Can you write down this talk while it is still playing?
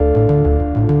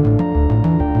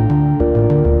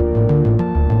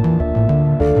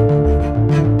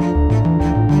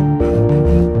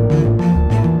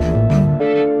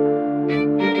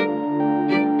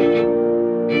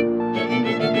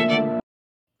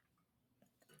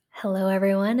Hello,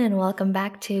 everyone, and welcome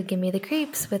back to Gimme the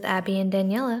Creeps with Abby and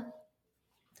Daniela.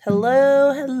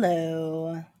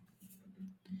 Hello.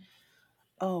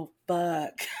 Oh,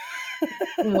 fuck.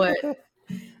 What?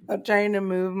 I'm trying to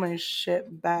move my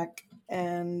shit back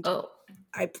and Oh.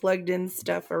 I plugged in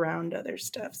stuff around other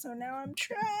stuff, so now I'm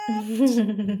trapped.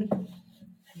 I'm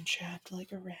trapped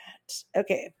like a rat.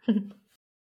 Okay.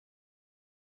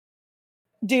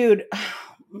 Dude,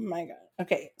 oh my god.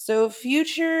 Okay, so a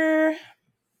future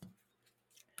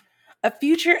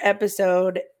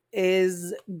episode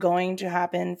is going to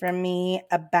happen from me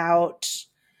about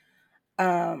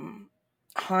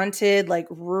haunted, like,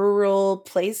 rural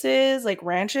places, like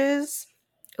ranches.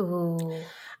 Ooh.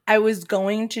 I was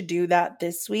going to do that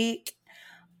this week,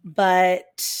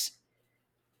 but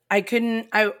I couldn't.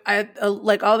 I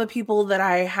like, all the people that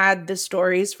I had the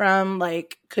stories from,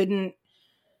 like, couldn't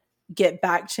get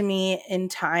back to me in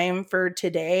time for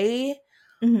today.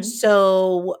 Mm-hmm.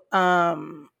 So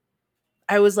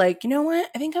I was like, you know what?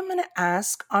 I think I'm gonna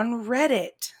ask on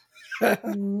Reddit.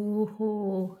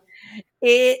 Ooh.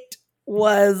 It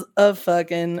was a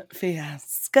fucking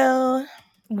fiasco.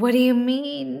 What do you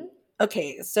mean?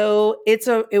 Okay, so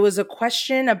it was a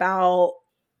question about,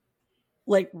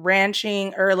 like,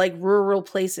 ranching or, like, rural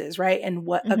places, right? And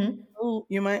Mm-hmm. oh,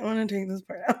 you might want to take this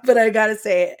part out, but I gotta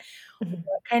say it. Mm-hmm.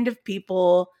 What kind of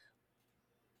people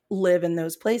live in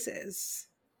those places?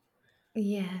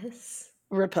 Yes.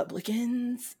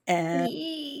 Republicans and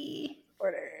Yee.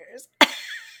 supporters.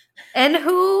 And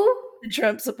who? The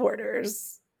Trump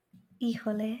supporters.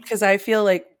 Híjole. Because I feel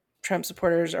like Trump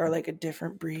supporters are like a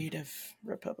different breed of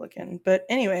Republican. But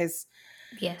anyways,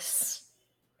 Yes.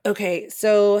 okay,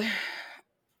 so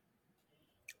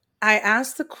I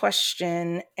asked the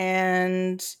question,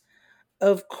 and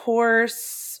of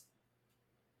course,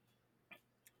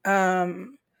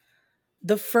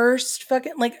 the first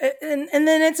fucking, like, and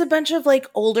then it's a bunch of, like,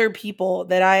 older people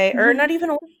that or not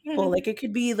even old people, like, it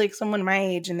could be like someone my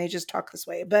age and they just talk this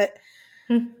way. But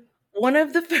one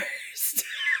of the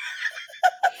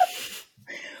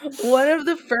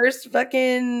first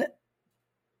fucking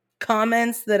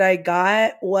comments that I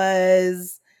got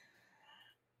was,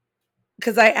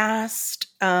 because I asked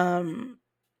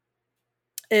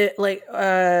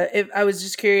if I was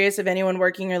just curious if anyone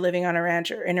working or living on a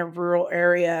ranch or in a rural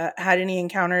area had any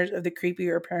encounters of the creepy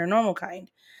or paranormal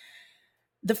kind.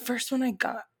 The first one I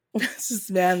got was this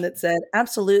man that said,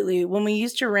 absolutely. When we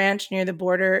used to ranch near the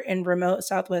border in remote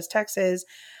Southwest Texas,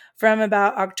 from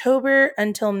about October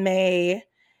until May,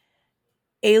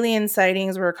 alien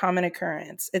sightings were a common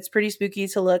occurrence. It's pretty spooky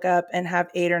to look up and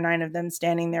have 8 or 9 of them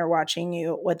standing there watching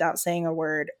you without saying a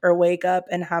word, or wake up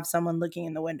and have someone looking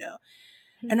in the window.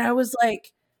 And I was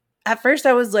like, at first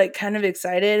I was, like, kind of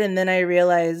excited, and then I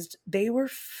realized they were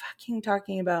fucking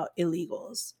talking about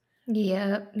illegals.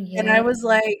 Yep. And I was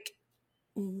like,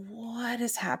 what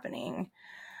is happening?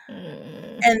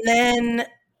 And then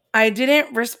I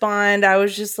didn't respond. I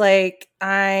was just like,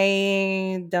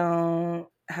 I don't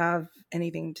have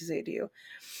anything to say to you.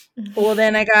 Well,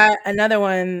 then I got another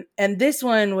one, and this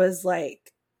one was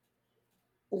like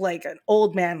an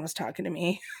old man was talking to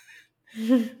me.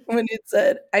 When it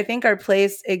said, I think our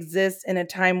place exists in a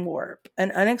time warp,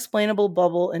 an unexplainable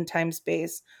bubble in time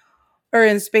space, or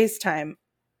in space time.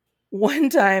 One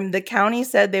time, the county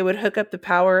said they would hook up the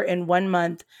power in 1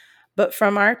 month, but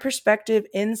from our perspective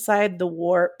inside the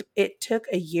warp, it took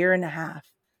a year and a half.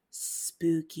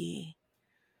 Spooky.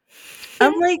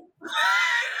 I'm like,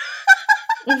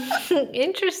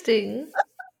 Interesting.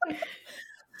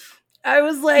 I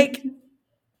was like,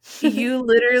 you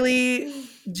literally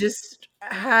just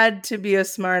had to be a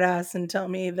smartass and tell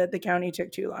me that the county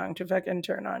took too long to fucking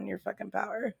turn on your fucking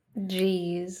power.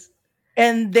 Jeez.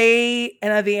 And at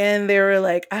the end, they were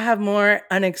like, I have more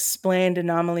unexplained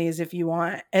anomalies if you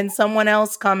want. And someone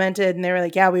else commented and they were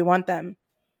like, yeah, we want them.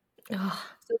 Oh.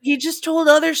 So he just told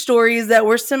other stories that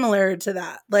were similar to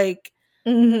that. Like,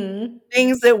 Mm-hmm.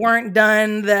 things that weren't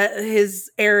done that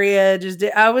his area just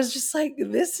did. I was just like,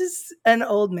 this is an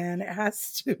old man. It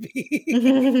has to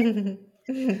be.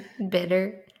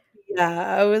 Bitter.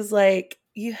 Yeah, I was like,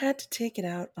 you had to take it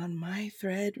out on my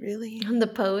thread, really? On the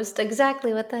post.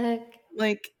 Exactly. What the heck?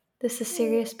 Like, This is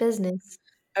serious business.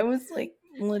 I was like,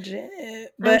 legit. I'm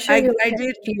But sure I you'll I catch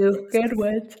did a few good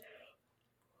ones.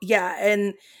 yeah,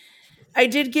 and I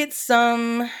did get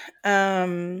some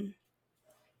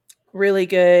really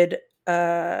good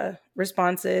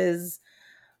responses,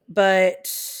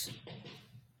 but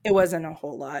it wasn't a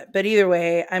whole lot. But either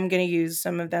way, I'm going to use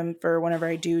some of them for whenever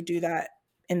I do that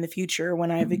in the future when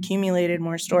I've accumulated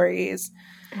more stories.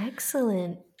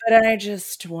 Excellent. But I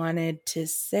just wanted to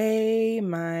say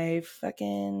my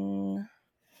fucking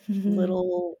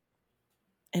little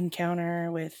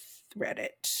encounter with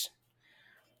Reddit.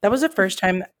 That was the first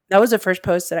time. That was the first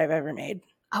post that I've ever made.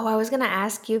 Oh, I was gonna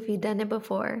ask you if you'd done it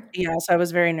before. Yes, I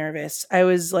was very nervous. I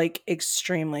was like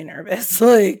extremely nervous.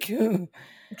 Like,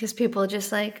 Because people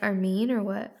just like are mean or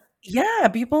what? yeah,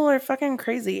 people are fucking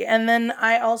crazy. And then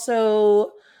I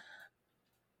also,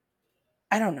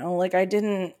 I don't know, like I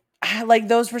didn't like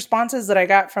those responses that I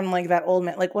got from like that old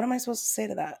man. Like, what am I supposed to say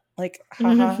to that? Like,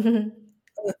 haha.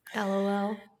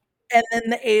 LOL. And then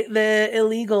the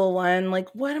illegal one, like,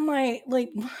 what am I like?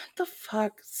 What the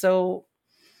fuck? So,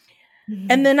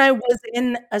 and then I was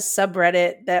in a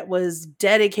subreddit that was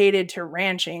dedicated to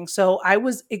ranching, so I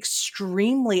was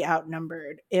extremely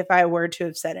outnumbered if I were to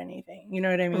have said anything. You know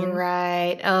what I mean?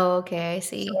 Right. Oh, okay. I So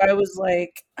see. I was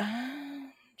like,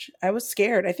 I was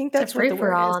scared. I think It's a that's what free the for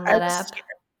word all is. on I that was app. scared.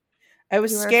 I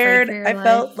was You were afraid scared. for your I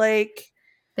felt life. like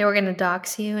They were gonna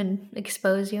dox you and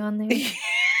expose you on there.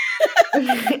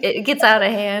 It gets out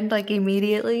of hand like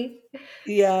immediately.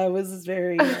 yeah, I was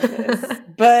very nervous,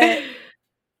 but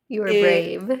You were it.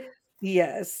 brave.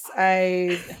 Yes,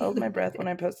 I held my breath when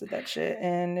I posted that shit,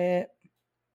 and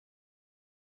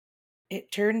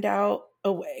it turned out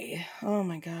away. Oh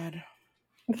my god.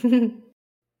 All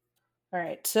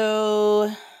right,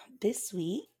 so this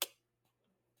week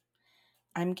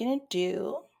I'm gonna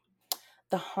do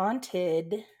the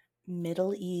haunted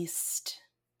Middle East.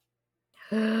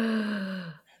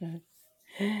 I don't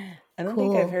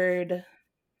think I've Cool. heard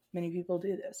many people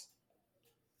do this.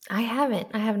 I haven't.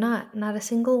 I have not. Not a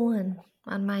single one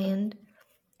on my end.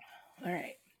 All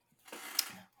right.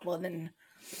 Well, then,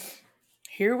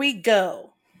 here we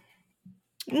go.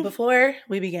 Before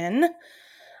we begin,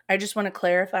 I just want to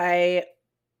clarify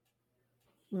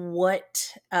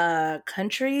what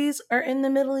countries are in the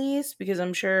Middle East, because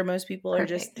I'm sure most people are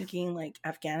just Perfect. thinking like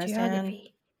Afghanistan.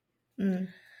 Geography. Mm.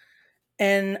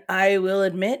 And I will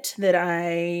admit that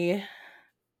I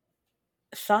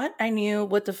thought I knew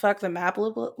what the fuck the map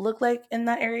looked like in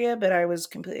that area, but I was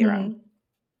completely wrong.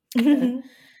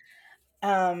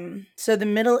 So the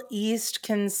Middle East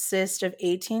consists of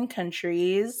 18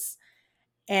 countries,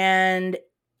 and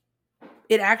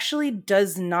it actually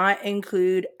does not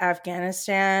include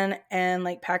Afghanistan and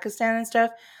like Pakistan and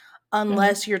stuff,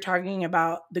 unless you're talking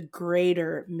about the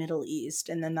greater Middle East,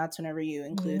 and then that's whenever you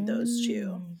include those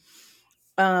two.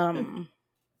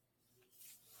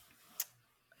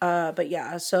 But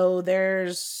yeah, so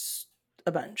there's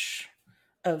a bunch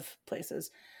of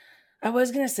places. I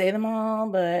was gonna say them all,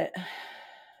 but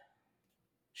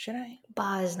should I?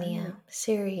 Bosnia,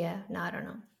 Syria. No, I don't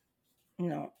know.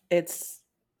 No, it's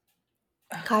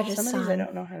some of these I Kyrgyzstan.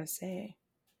 don't know how to say.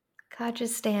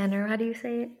 Kyrgyzstan, or how do you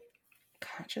say it?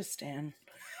 Kyrgyzstan.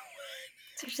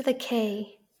 Starts with a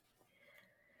K.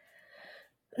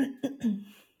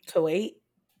 Kuwait.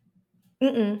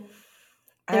 I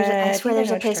I swear think I there's know a what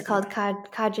you're place talking called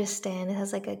about. Kyrgyzstan. It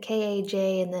has like a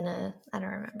KAJ and then I don't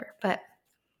remember. But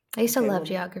I used to love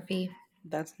geography.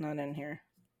 That's not in here.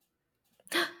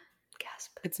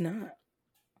 Gasp. It's not.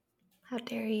 How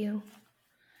dare you?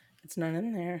 It's not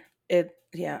in there.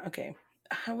 Yeah, okay.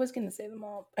 I was gonna say them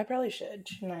all. I probably should,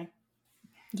 shouldn't I?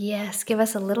 Yes, give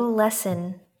us a little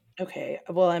lesson. Okay.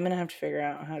 Well, I'm gonna have to figure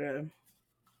out how to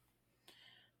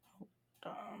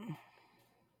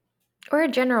Or a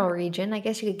general region. I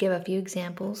guess you could give a few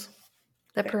examples.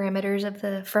 The parameters of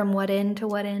the from what end to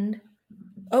what end.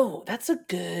 Oh, that's a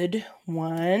good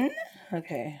one.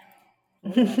 Okay.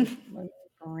 Hold on. Let me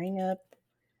bring up.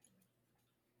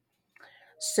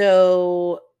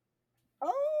 So,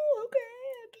 oh, okay.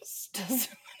 It just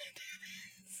doesn't want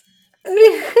to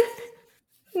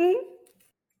do this.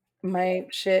 My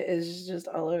shit is just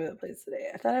all over the place today.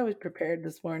 I thought I was prepared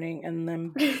this morning, and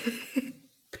then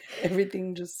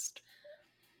everything just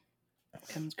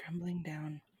comes crumbling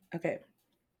down. Okay.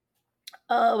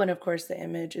 Oh, and of course the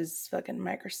image is fucking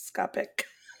microscopic.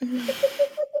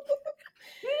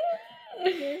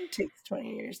 It takes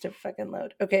 20 years to fucking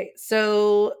load. Okay,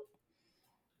 so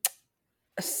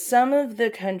some of the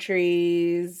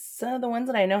countries, some of the ones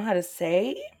that I know how to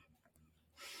say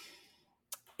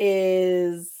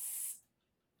is,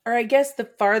 or I guess the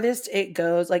farthest it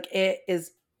goes, like it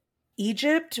is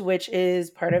Egypt, which is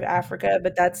part of Africa,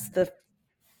 but that's the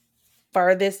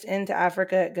farthest into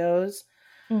Africa it goes.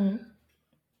 And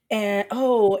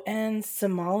and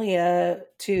Somalia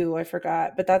too, I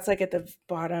forgot, but that's like at the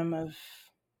bottom of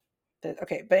the,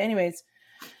 okay, but anyways.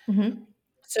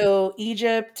 So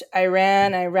Egypt,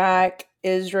 Iran, Iraq,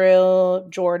 Israel,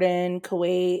 Jordan,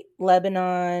 Kuwait,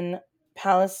 Lebanon,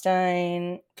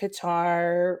 Palestine,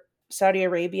 Qatar, Saudi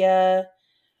Arabia,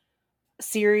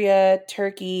 Syria,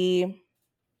 Turkey,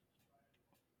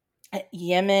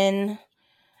 Yemen,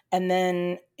 and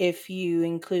then if you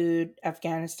include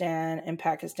Afghanistan and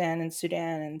Pakistan and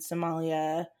Sudan and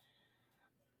Somalia,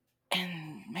 and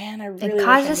man, I And really wish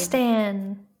I knew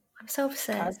Kazakhstan. I'm so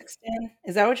upset. Kazakhstan.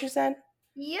 Is that what you said?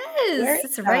 Where Yes,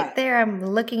 is it's right that? there. I'm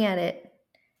looking at it.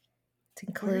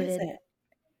 It's Where is included. it?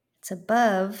 It's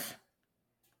above.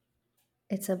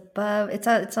 It's above. It's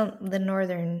on the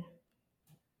northern.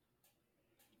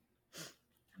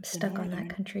 I'm The stuck on that northern.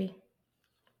 country.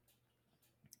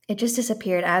 It just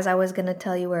disappeared as I was going to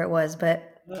tell you where it was,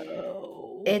 but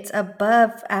Oh. it's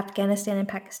above Afghanistan and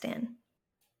Pakistan.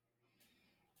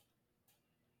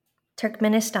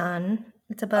 Turkmenistan.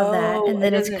 It's above that. Oh, And it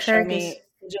then it's doesn't show Kyrgyz. me.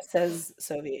 It just says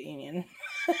Soviet Union.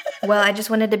 Well, I just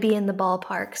wanted to be in the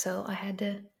ballpark, so I had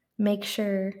to make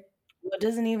sure. Well, it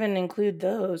doesn't even include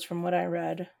those from what I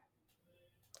read.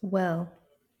 Well,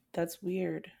 That's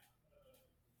weird.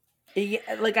 Yeah,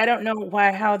 like I don't know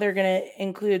how they're gonna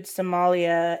include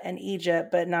Somalia and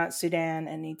Egypt, but not Sudan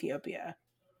and Ethiopia.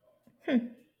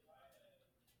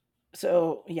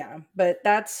 So yeah, but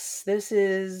this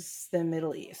is the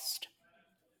Middle East.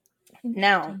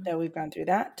 Now that we've gone through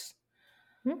that,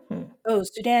 oh,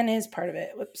 Sudan is part of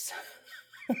it. Whoops,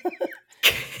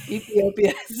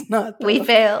 Ethiopia is not. Though. We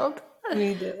failed.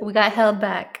 We did. We got held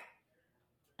back.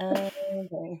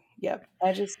 Okay. Yep.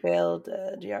 I just failed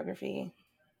geography.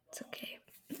 It's okay.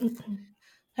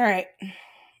 All right.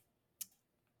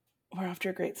 We're off to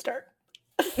a great start.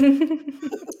 Okay.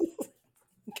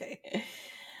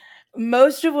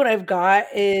 Most of what I've got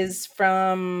is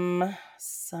from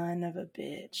son of a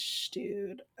bitch,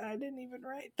 dude. I didn't even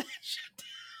write that shit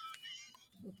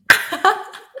down.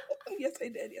 Yes, I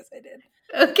did. Yes, I did.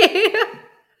 Okay. Why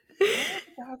are the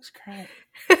dogs crying?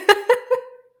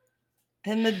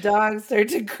 And the dogs start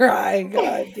to cry.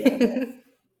 God damn it.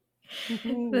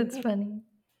 That's funny.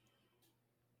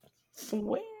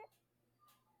 Where?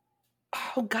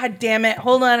 Oh, god damn it.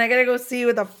 Hold on. I gotta go see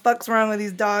what the fuck's wrong with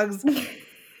these dogs.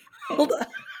 Hold on.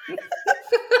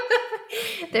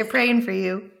 They're praying for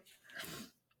you.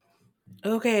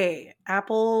 Okay.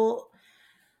 Apple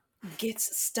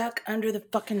gets stuck under the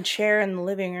fucking chair in the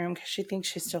living room because she thinks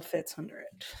she still fits under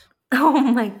it. Oh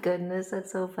my goodness,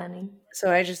 that's so funny.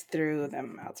 So I just threw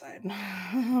them outside.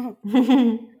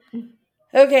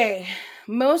 Okay,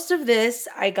 most of this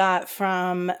I got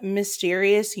from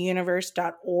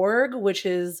mysteriousuniverse.org, which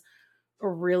is a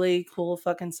really cool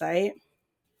fucking site.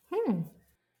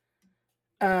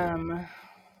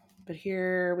 But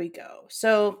here we go.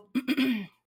 So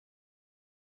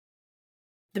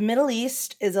the Middle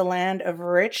East is a land of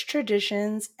rich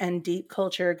traditions and deep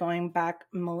culture going back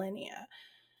millennia.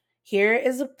 Here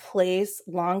is a place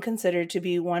long considered to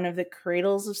be one of the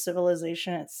cradles of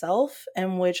civilization itself,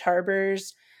 and which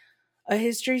harbors a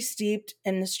history steeped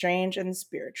in the strange and the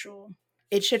spiritual.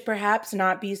 It should perhaps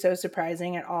not be so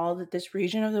surprising at all that this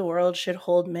region of the world should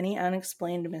hold many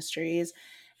unexplained mysteries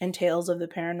and tales of the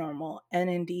paranormal, and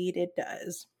indeed it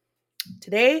does.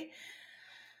 Today,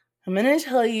 I'm going to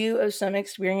tell you of some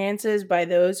experiences by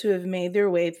those who have made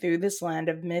their way through this land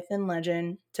of myth and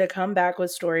legend to come back with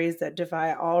stories that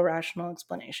defy all rational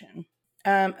explanation.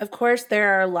 Of course,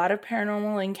 there are a lot of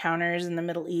paranormal encounters in the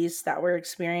Middle East that were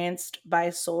experienced by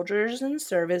soldiers and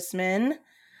servicemen.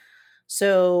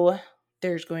 So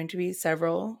there's going to be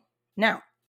several now.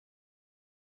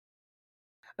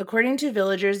 According to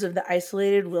villagers of the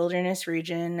isolated wilderness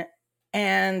region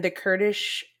and the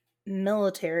Kurdish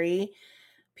military,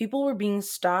 people were being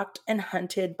stalked and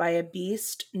hunted by a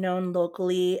beast known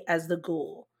locally as the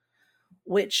ghoul,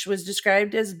 which was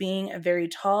described as being a very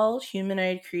tall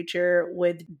humanoid creature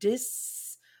with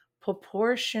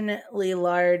disproportionately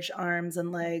large arms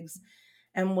and legs,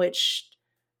 and which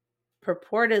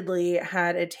purportedly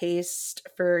had a taste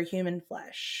for human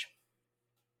flesh.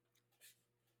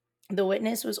 The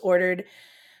witness was ordered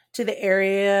to the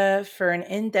area for an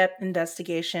in-depth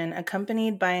investigation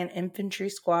accompanied by an infantry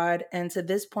squad, and to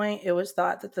this point it was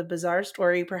thought that the bizarre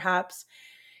story perhaps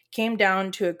came down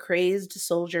to a crazed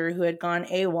soldier who had gone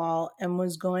AWOL and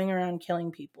was going around killing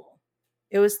people.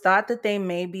 It was thought that they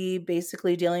may be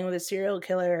basically dealing with a serial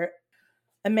killer,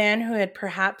 a man who had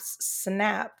perhaps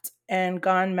snapped and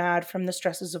gone mad from the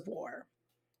stresses of war.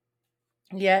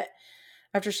 Yet,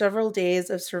 after several days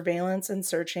of surveillance and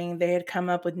searching, they had come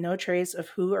up with no trace of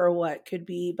who or what could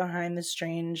be behind the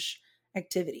strange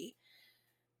activity.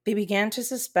 They began to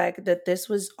suspect that this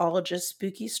was all just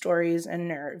spooky stories and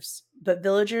nerves, but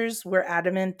villagers were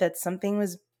adamant that something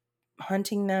was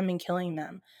hunting them and killing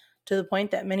them, to the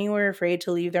point that many were afraid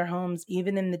to leave their homes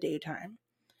even in the daytime.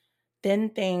 Then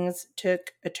things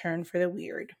took a turn for the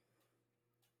weird.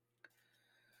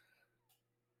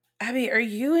 Abby, are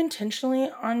you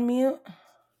intentionally on mute?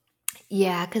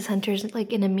 Yeah, because Hunter's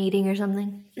like in a meeting or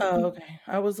something. Oh, okay.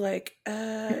 I was like,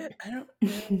 I don't know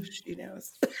if she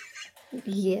knows.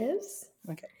 Yes.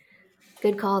 Okay.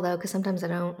 Good call though, because sometimes I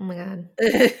don't. Oh my god.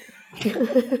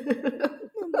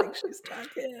 I'm like, she's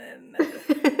talking.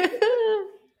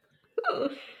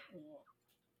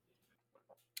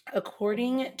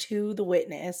 According to the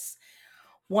witness,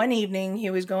 one evening he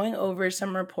was going over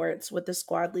some reports with the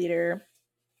squad leader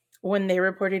when they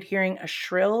reported hearing a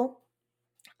shrill,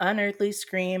 unearthly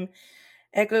scream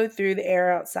echo through the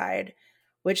air outside,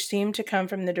 which seemed to come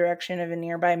from the direction of a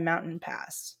nearby mountain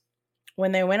pass.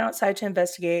 When they went outside to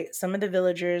investigate, some of the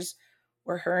villagers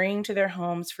were hurrying to their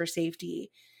homes for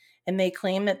safety, and they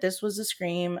claimed that this was the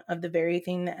scream of the very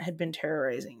thing that had been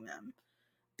terrorizing them.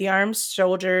 The armed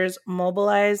soldiers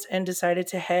mobilized and decided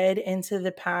to head into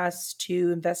the pass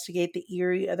to investigate the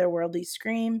eerie, otherworldly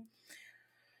scream.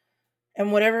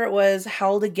 And whatever it was,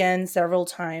 howled again several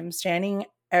times, standing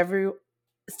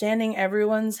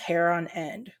everyone's hair on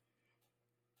end.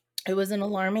 It was an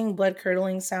alarming,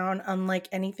 blood-curdling sound, unlike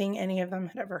anything any of them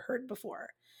had ever heard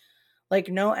before. Like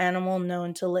no animal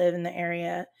known to live in the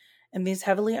area, and these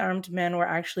heavily armed men were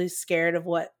actually scared of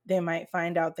what they might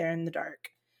find out there in the dark.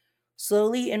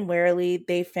 Slowly and warily,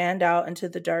 they fanned out into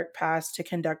the dark past to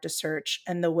conduct a search,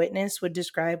 and the witness would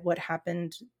describe what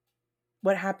happened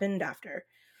after.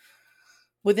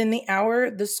 Within the hour,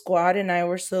 the squad and I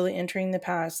were slowly entering the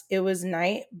pass. It was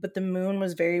night, but the moon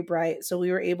was very bright, so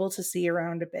we were able to see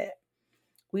around a bit.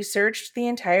 We searched the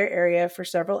entire area for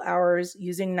several hours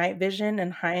using night vision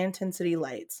and high-intensity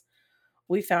lights.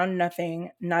 We found nothing,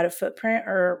 not a footprint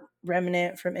or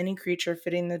remnant from any creature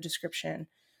fitting the description.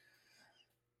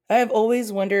 I have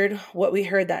always wondered what we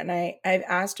heard that night. I've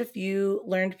asked a few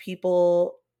learned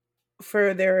people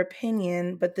for their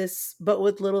opinion, but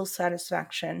with little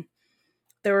satisfaction.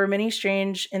 There were many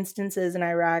strange instances in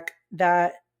Iraq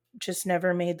that just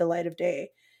never made the light of day.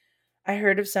 I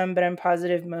heard of some, but I'm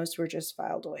positive most were just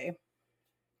filed away.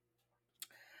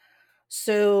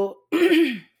 So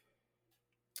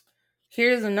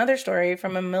here's another story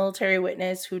from a military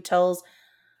witness who tells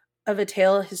of a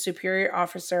tale his superior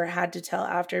officer had to tell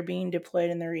after being deployed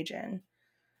in the region.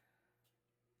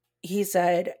 He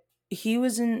said he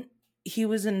was in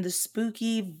the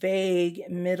spooky, vague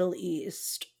Middle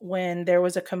East when there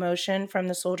was a commotion from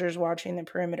the soldiers watching the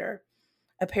perimeter.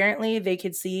 Apparently, they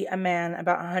could see a man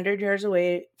about 100 yards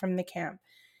away from the camp.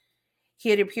 He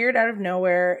had appeared out of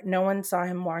nowhere. No one saw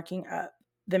him walking up.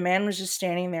 The man was just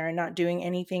standing there and not doing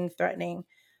anything threatening.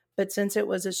 But since it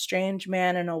was a strange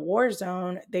man in a war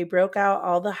zone, they broke out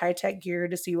all the high-tech gear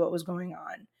to see what was going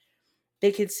on.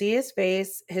 They could see his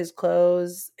face, his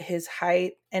clothes, his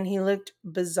height, and he looked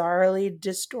bizarrely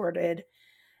distorted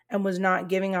and was not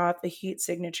giving off the heat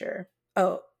signature.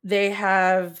 Oh, they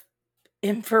have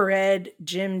infrared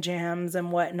gym jams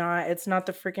and whatnot. It's not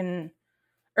the freaking,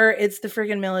 or it's the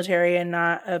freaking military and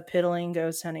not a piddling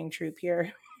ghost hunting troop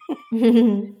here.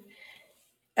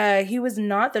 He was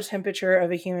not the temperature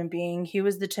of a human being. He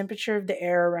was the temperature of the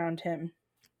air around him.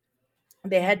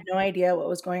 They had no idea what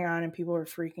was going on and people were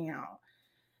freaking out.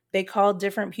 They called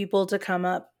different people to come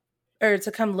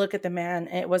look at the man.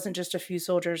 And it wasn't just a few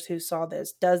soldiers who saw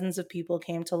this. Dozens of people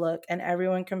came to look and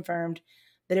everyone confirmed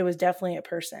that it was definitely a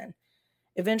person.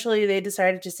 Eventually, they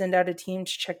decided to send out a team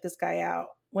to check this guy out.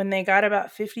 When they got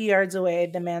about 50 yards away,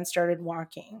 the man started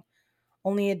walking.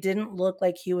 Only it didn't look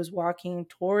like he was walking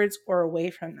towards or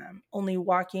away from them, only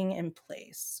walking in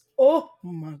place. Oh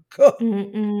my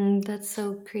God. That's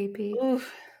so creepy.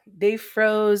 Oof. They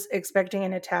froze, expecting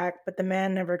an attack, but the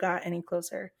man never got any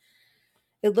closer.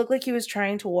 It looked like he was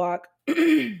trying to walk,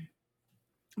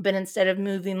 but instead of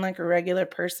moving like a regular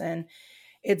person,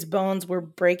 its bones were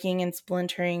breaking and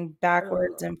splintering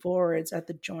backwards and forwards at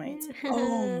the joints.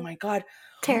 Oh my God.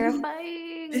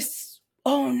 Terrifying.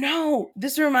 Oh no.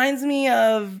 This reminds me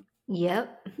of.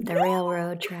 Yep, the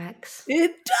railroad tracks.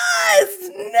 It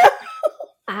does. No.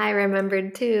 I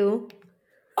remembered too.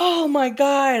 Oh my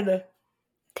God.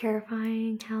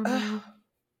 Terrifying. Hell no.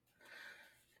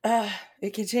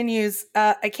 It continues.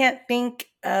 I can't think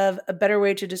of a better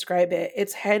way to describe it.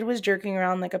 Its head was jerking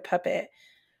around like a puppet.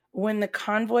 When the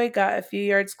convoy got a few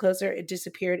yards closer, it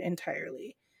disappeared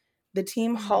entirely. The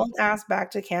team hauled ass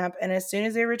back to camp, and as soon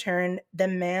as they returned, the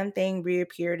man thing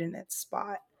reappeared in its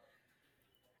spot.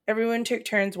 Everyone took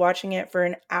turns watching it for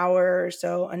an hour or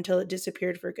so until it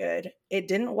disappeared for good. It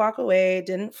didn't walk away,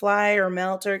 didn't fly or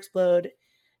melt or explode,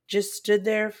 just stood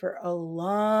there for a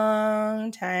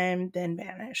long time, then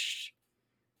vanished.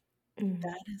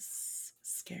 That is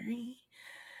scary.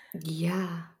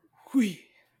 Yeah. Whee.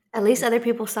 At least other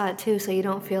people saw it too, so you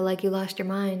don't feel like you lost your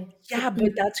mind. Yeah,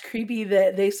 but that's creepy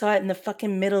that they saw it in the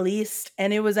fucking Middle East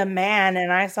and it was a man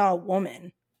and I saw a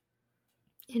woman.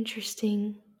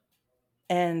 Interesting.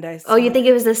 And I Oh, saw you think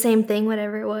it was the same thing,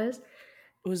 whatever it was?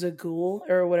 it was a ghoul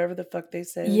or whatever the fuck they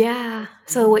said. Yeah.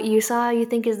 So what you saw, you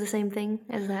think is the same thing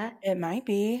as that? It might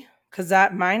be because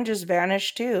that mine just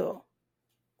vanished too.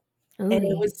 And it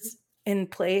Ooh. was in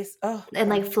place. Oh, And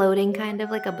like floating kind of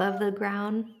like above the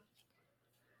ground.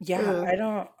 yeah. Ugh.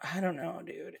 I don't know,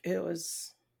 dude. It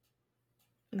was.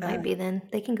 Might be then.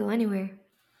 They can go anywhere.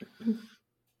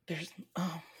 There's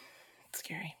it's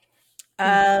scary.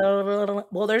 Mm.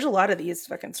 Well, there's a lot of these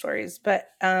fucking stories, but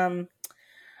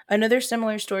another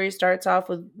similar story starts off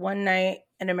with one night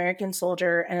an American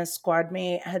soldier and a squad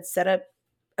mate had set up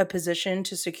a position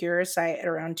to secure a site at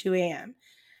around 2 a.m.,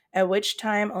 at which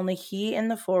time only he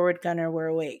and the forward gunner were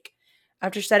awake.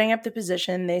 After setting up the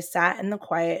position, they sat in the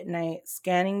quiet night,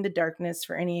 scanning the darkness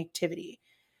for any activity,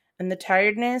 and the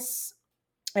tiredness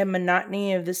and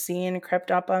monotony of the scene crept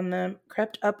up on them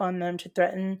to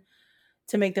threaten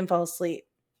to make them fall asleep.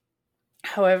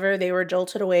 However, they were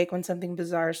jolted awake when something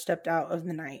bizarre stepped out of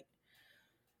the night.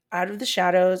 Out of the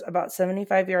shadows, about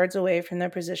 75 yards away from their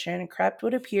position, crept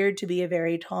what appeared to be a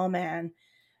very tall man,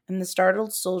 and the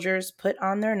startled soldiers put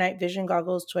on their night vision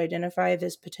goggles to identify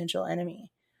this potential enemy.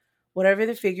 Whatever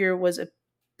the figure was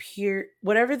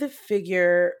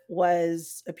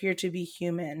appeared to be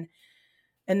human,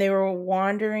 and they were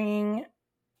wondering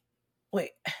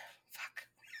fuck.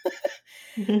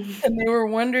 And they were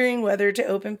wondering whether to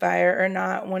open fire or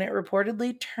not when it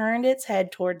reportedly turned its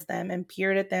head towards them and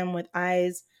peered at them with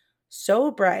eyes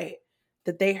so bright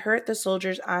that they hurt the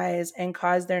soldiers' eyes and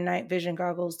caused their night vision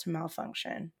goggles to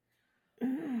malfunction.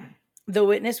 The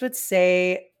witness would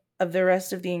say of the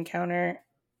rest of the encounter,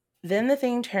 then the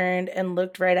thing turned and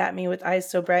looked right at me with eyes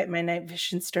so bright my night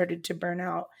vision started to burn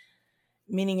out,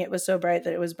 meaning it was so bright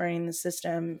that it was burning the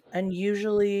system, and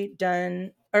usually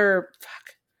done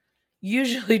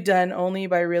only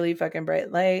by really fucking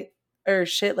bright light or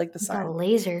shit like the Like sun. a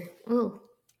laser. Ooh.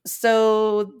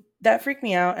 So that freaked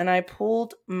me out, and I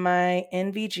pulled my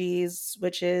NVGs,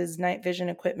 which is night vision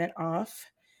equipment, off,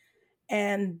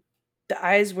 and the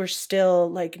eyes were still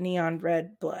like neon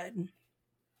red blood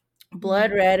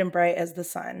red and bright as the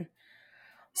sun.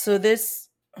 So this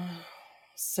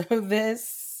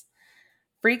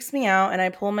freaks me out, and I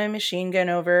pull my machine gun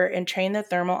over and train the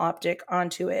thermal optic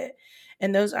onto it.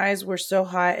 And those eyes were so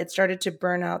hot, it started to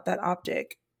burn out that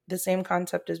optic. The same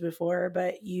concept as before,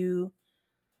 but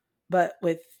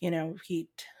with,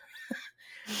 heat.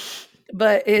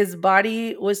 But his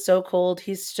body was so cold,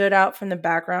 he stood out from the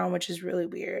background, which is really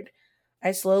weird.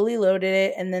 I slowly loaded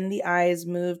it, and then the eyes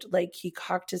moved like he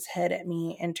cocked his head at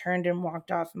me and turned and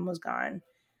walked off and was gone.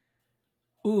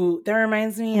 Ooh, that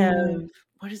reminds me of,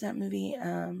 what is that movie?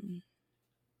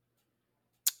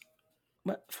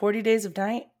 40 Days of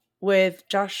Night with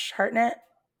Josh Hartnett?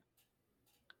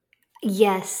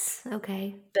 Yes.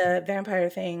 Okay. The vampire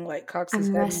thing, like cocks his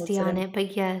I'm head and rusty looks at on him. it,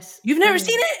 but yes. You've never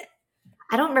seen it?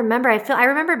 I don't remember. I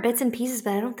remember bits and pieces,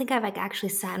 but I don't think I've like actually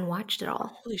sat and watched it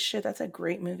all. Holy shit, that's a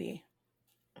great movie.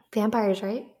 Vampires,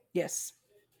 right? Yes.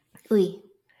 Ooh.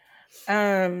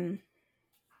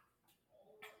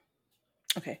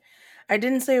 Okay. I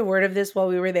didn't say a word of this while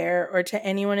we were there or to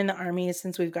anyone in the army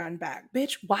since we've gotten back.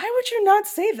 Bitch, why would you not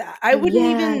say that? I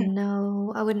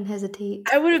wouldn't hesitate.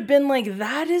 I would have been like,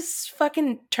 that is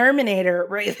fucking Terminator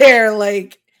right there.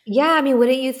 Like, yeah, I mean,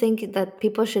 wouldn't you think that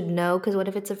people should know? Because what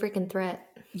if it's a freaking threat?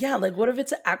 yeah, like what if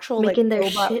it's an actual making their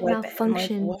robot shit weapon?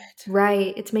 malfunction. Like, what?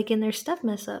 Right, it's making their stuff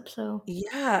mess up. So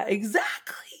yeah,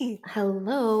 exactly.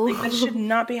 Hello, like, that should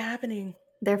not be happening.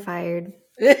 They're fired.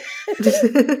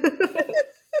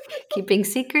 Keeping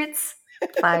secrets,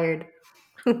 fired.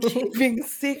 Keeping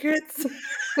secrets.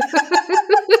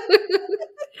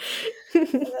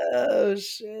 Oh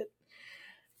shit.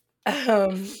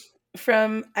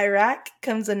 From Iraq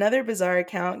comes another bizarre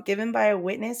account given by a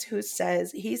witness who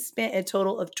says he spent a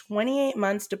total of 28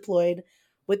 months deployed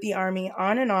with the army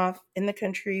on and off in the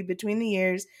country between the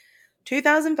years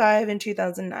 2005 and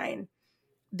 2009.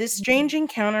 This strange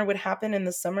encounter would happen in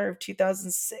the summer of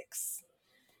 2006.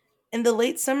 In the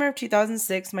late summer of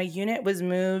 2006, my unit was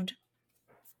moved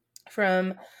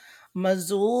from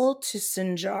Mosul to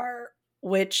Sinjar,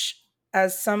 which,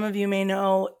 as some of you may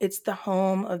know, it's the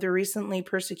home of the recently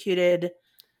persecuted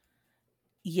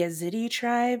Yazidi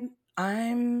tribe.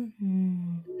 I'm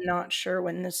not sure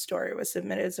when this story was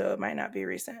submitted, so it might not be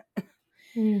recent.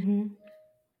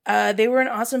 They were an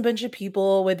awesome bunch of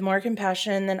people with more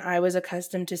compassion than I was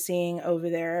accustomed to seeing over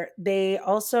there. They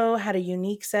also had a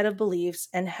unique set of beliefs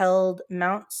and held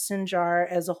Mount Sinjar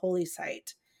as a holy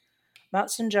site. Mount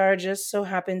Sinjar just so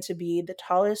happened to be the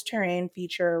tallest terrain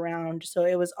feature around, so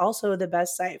it was also the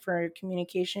best site for a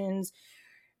communications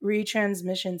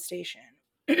retransmission station.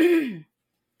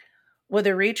 With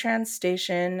a retrans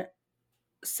station,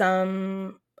 with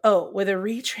a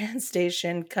retrans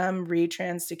station come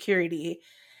retrans security,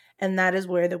 and that is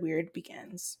where the weird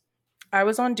begins. I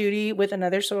was on duty with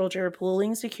another soldier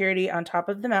pulling security on top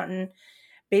of the mountain,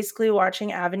 basically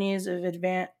watching avenues of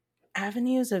advance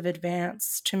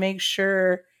to make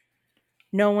sure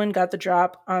no one got the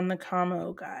drop on the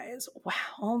commo guys. Wow,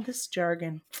 all this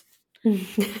jargon.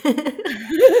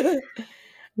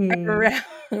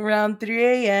 Around 3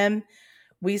 a.m.,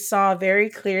 we saw very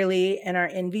clearly in our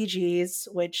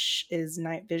NVGs, which is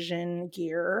night vision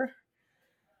gear.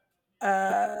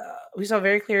 We saw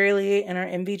very clearly in our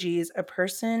NVGs a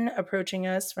person approaching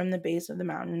us from the base of the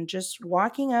mountain, just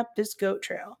walking up this goat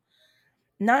trail.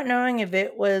 Not knowing if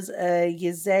it was a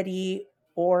Yazidi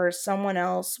or someone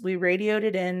else, we radioed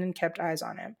it in and kept eyes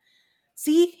on him.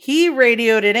 See, he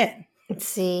radioed it in.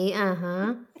 See,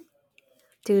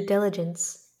 due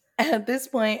diligence. At this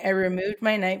point, I removed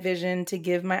my night vision to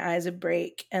give my eyes a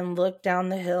break and looked down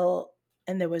the hill,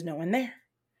 and there was no one there.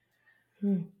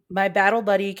 My battle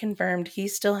buddy confirmed he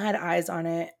still had eyes on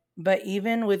it, but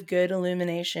even with good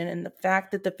illumination and the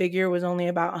fact that the figure was only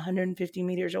about 150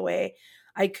 meters away,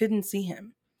 I couldn't see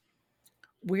him.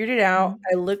 Weirded out,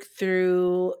 I looked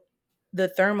through the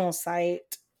thermal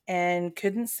sight and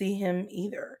couldn't see him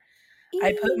either.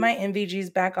 I put my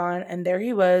NVGs back on, and there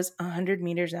he was, 100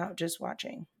 meters out, just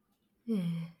watching.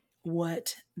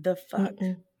 What the fuck?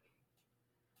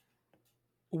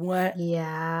 What?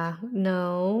 Yeah,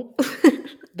 no.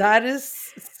 That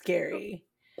is scary.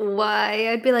 Why?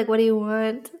 I'd be like, what do you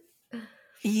want?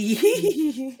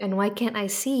 And why can't I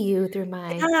see you through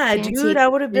my fancy... dude, I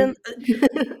would have been...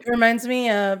 It reminds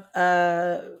me of,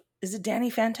 is it Danny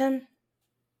Phantom?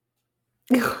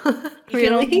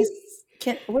 Really?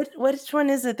 Which one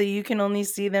is it that you can only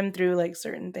see them through, like,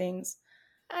 certain things?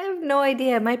 I have no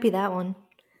idea. It might be that one.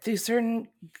 Through certain...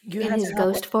 In his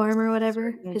ghost form or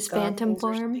whatever? His phantom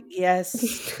form?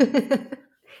 Yes.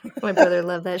 My brother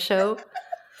loved that show.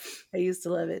 I used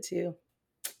to love it too.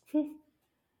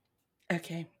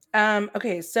 Okay.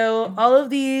 Okay, so all of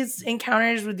these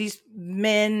encounters with these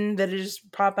men that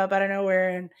just pop up out of nowhere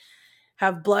and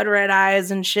have blood red eyes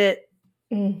and shit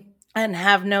and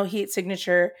have no heat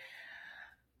signature.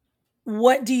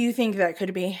 What do you think that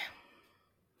could be?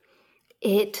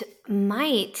 It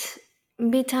might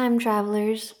be time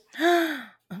travelers.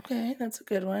 Okay, that's a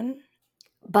good one.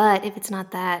 But if it's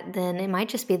not that, then it might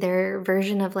just be their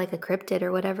version of like a cryptid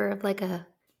or whatever, of like a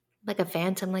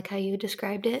phantom, like how you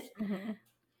described it. Mm-hmm.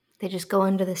 They just go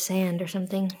under the sand or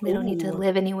something. They don't need to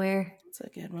live anywhere. That's a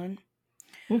good one.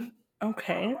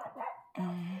 Okay.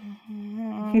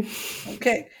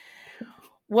 Okay.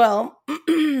 Well,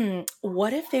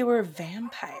 what if they were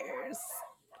vampires?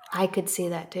 I could see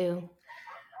that too.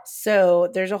 So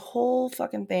there's a whole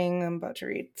fucking thing I'm about to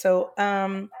read. So,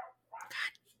 God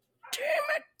damn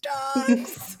it,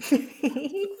 dogs. I'm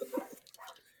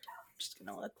just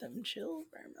gonna let them chill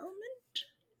for a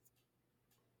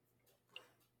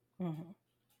moment.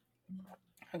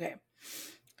 Okay.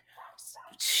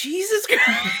 Jesus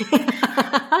Christ.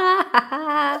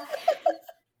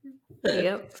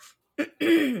 Yep.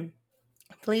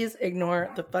 Please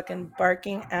ignore the fucking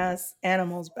barking ass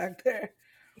animals back there.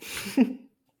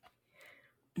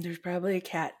 There's probably a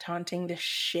cat taunting the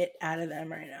shit out of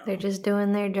them right now. They're just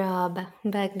doing their job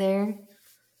back there.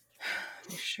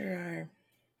 They sure are.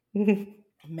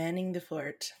 Manning the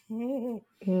fort.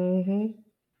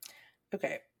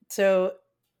 Okay, so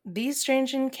these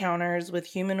strange encounters with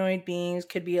humanoid beings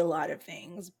could be a lot of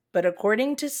things, but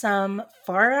according to some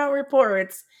far-out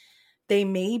reports, they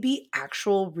may be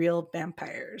actual real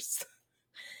vampires.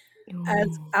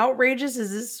 As outrageous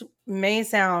as this may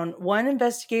sound, one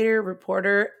investigator,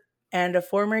 reporter, and a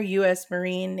former U.S.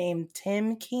 Marine named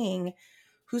Tim King,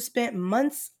 who spent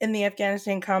months in the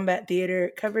Afghanistan combat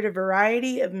theater, covered a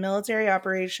variety of military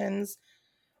operations.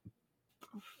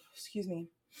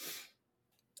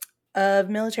 For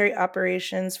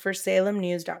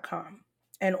SalemNews.com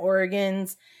and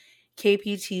Oregon's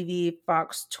KPTV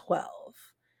Fox 12.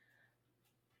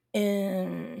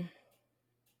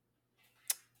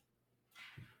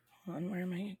 Where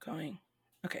am I going?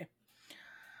 Okay.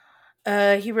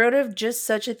 He wrote of just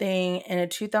such a thing in a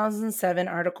 2007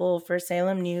 article for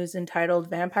Salem News entitled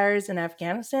Vampires in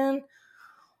Afghanistan.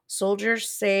 Soldiers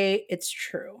say it's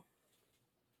true.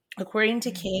 According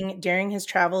to King, during his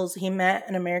travels, he met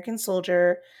an American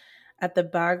soldier at the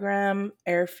Bagram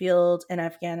airfield in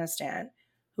Afghanistan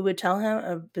who would tell him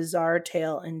a bizarre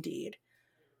tale indeed.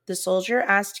 The soldier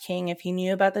asked King if he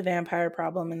knew about the vampire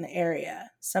problem in the area,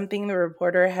 something the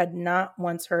reporter had not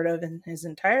once heard of in his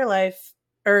entire life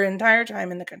or entire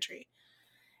time in the country.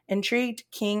 Intrigued,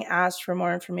 King asked for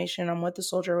more information on what the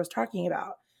soldier was talking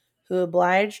about, who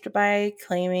obliged by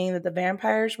claiming that the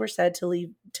vampires were said to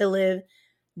live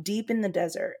deep in the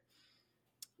desert,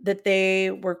 that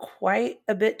they were quite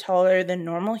a bit taller than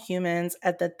normal humans,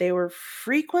 and that they were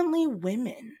frequently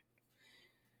women.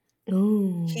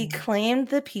 Ooh. He claimed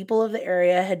the people of the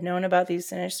area had known about these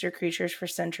sinister creatures for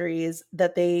centuries,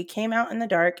 that they came out in the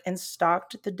dark and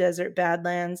stalked the desert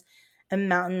badlands and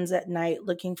mountains at night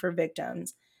looking for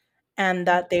victims, and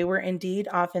that they were indeed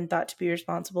often thought to be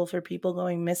responsible for people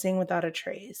going missing without a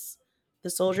trace. The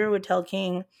soldier would tell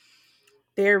King,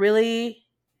 they are really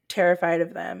terrified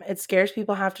of them. It scares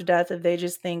people half to death if they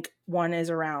just think one is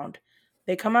around.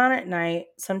 They come out at night.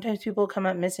 Sometimes people come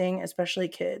up missing, especially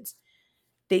kids.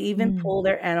 They even pull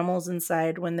their animals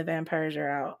inside when the vampires are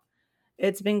out.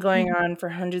 It's been going on for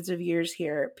hundreds of years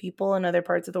here. People in other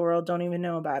parts of the world don't even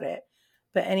know about it,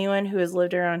 but anyone who has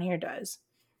lived around here does.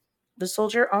 The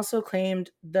soldier also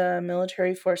claimed the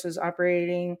military forces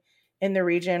operating in the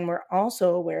region were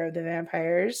also aware of the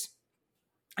vampires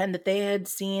and that they had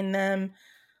seen them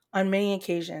on many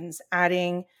occasions,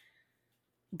 adding,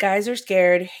 guys are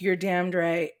scared. You're damned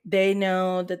right. They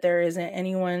know that there isn't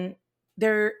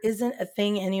a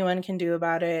thing anyone can do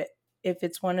about it if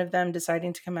it's one of them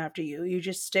deciding to come after you. You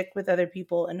just stick with other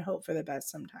people and hope for the best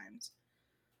sometimes.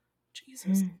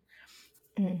 Jesus.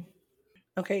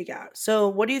 Okay, yeah. So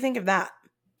what do you think of that?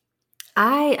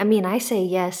 I mean, I say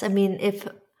yes. I mean, if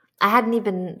that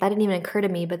didn't even occur to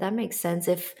me, but that makes sense.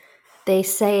 If they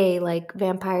say like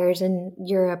vampires in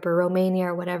Europe or Romania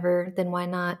or whatever, then why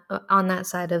not on that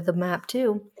side of the map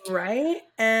too? Right?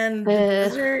 And the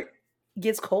desert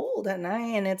gets cold at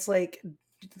night and it's like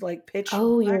pitch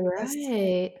Oh, you're blackness.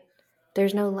 right.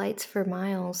 There's no lights for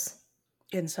miles.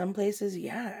 In some places,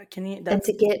 yeah. And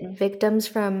to get victims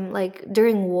from like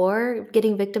during war,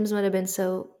 getting victims must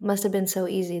have been so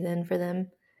easy then for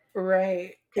them.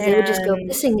 Right. Because they would just go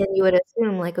missing and you would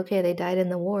assume like, okay, they died in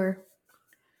the war.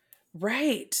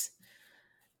 Right.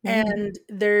 And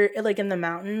they're like in the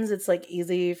mountains, it's like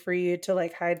easy for you to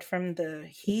like hide from the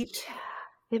heat.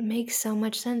 Yeah, it makes so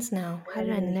much sense now. How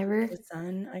did I And the heat never of the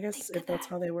sun, I guess, think if of that's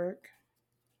that? how they work.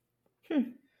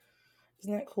 Hmm.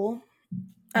 Isn't that cool?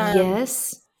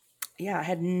 Yes. Yeah, I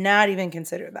had not even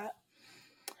considered that.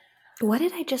 What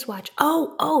did I just watch?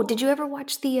 Oh, did you ever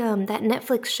watch the that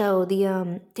Netflix show,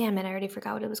 the damn it, I already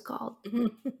forgot what it was called.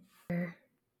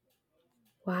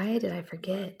 Why did I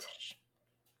forget?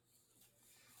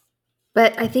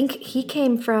 But I think he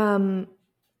came from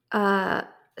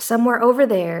somewhere over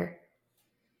there.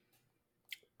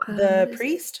 The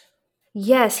priest?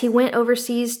 Yes, he went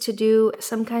overseas to do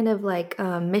some kind of like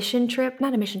mission trip.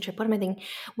 Not a mission trip. What am I thinking?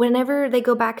 Whenever they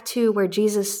go back to where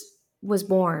Jesus was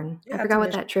born, Yeah, I it's a forgot what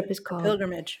mission that trip trip, is a called.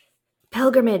 pilgrimage.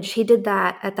 Pilgrimage. He did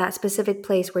that at that specific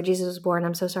place where Jesus was born.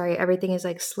 I'm so sorry. Everything is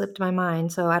like slipped my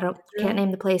mind, so can't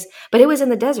name the place. But it was in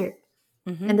the desert,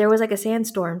 and there was like a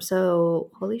sandstorm.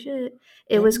 So holy shit!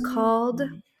 It was called.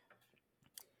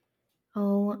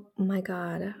 Oh my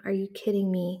god! Are you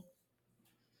kidding me?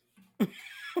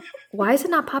 Why is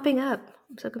it not popping up?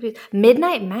 I'm so confused.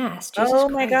 Midnight Mass. Jesus Oh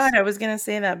my Christ. God, I was going to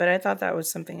say that, but I thought that was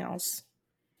something else.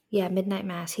 Yeah, Midnight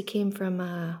Mass. He came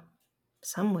from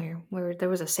somewhere where there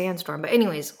was a sandstorm. But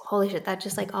anyways, holy shit, that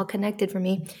just like all connected for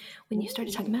me. When you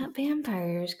started talking about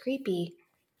vampires, creepy.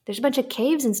 There's a bunch of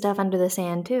caves and stuff under the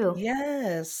sand too.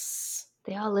 Yes.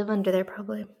 They all live under there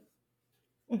probably.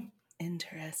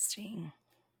 Interesting.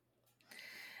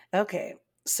 Okay.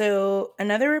 So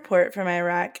another report from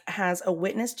Iraq has a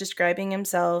witness describing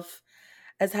himself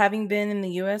as having been in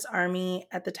the U.S. Army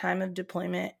at the time of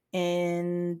deployment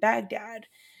in Baghdad.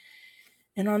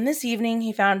 And on this evening,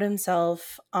 he found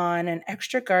himself on an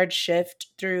extra guard shift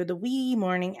through the wee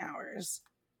morning hours.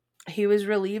 He was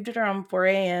relieved at around 4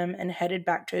 a.m. and headed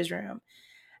back to his room.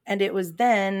 And it was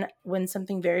then when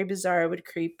something very bizarre would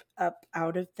creep up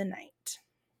out of the night.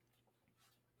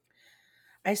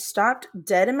 I stopped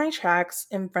dead in my tracks.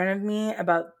 In front of me,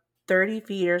 about 30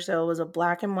 feet or so, was a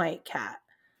black and white cat.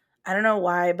 I don't know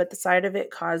why, but the sight of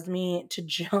it caused me to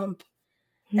jump.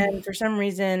 And for some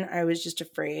reason, I was just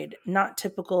afraid. Not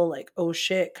typical, like, oh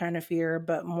shit kind of fear,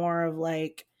 but more of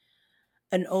like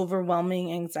an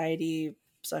overwhelming anxiety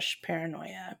 /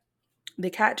 paranoia. The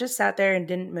cat just sat there and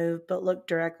didn't move, but looked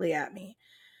directly at me.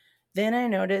 Then I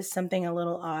noticed something a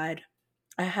little odd.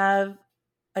 I have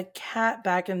a cat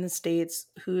back in the States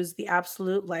who's the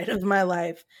absolute light of my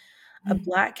life. A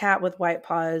black cat with white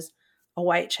paws, a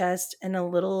white chest, and a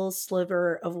little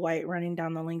sliver of white running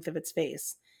down the length of its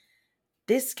face.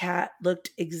 This cat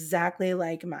looked exactly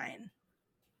like mine.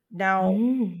 Now,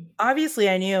 obviously,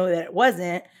 I knew that it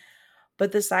wasn't,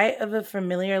 but the sight of a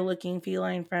familiar looking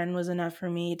feline friend was enough for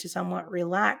me to somewhat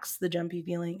relax the jumpy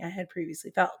feeling I had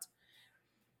previously felt.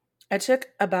 I took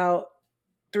about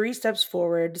 3 steps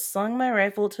forward, slung my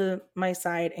rifle to my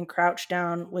side, and crouched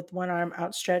down with one arm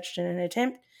outstretched in an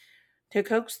attempt to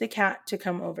coax the cat to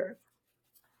come over.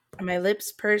 My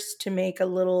lips pursed to make a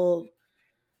little.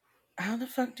 How the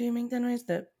fuck do you make that noise?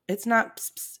 It's not.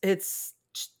 It's.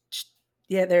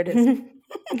 Yeah, there it is.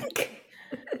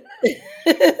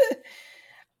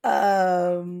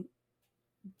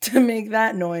 To make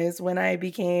that noise when I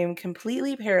became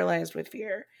completely paralyzed with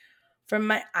fear. From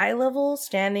my eye level,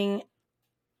 standing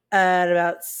at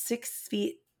about 6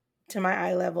 feet to my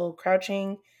eye level,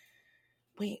 crouching.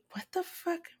 Wait, what the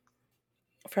fuck?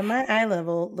 From my eye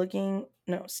level,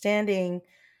 standing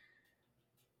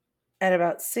at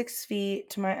about 6 feet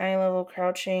to my eye level,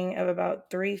 crouching of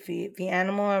about 3 feet, the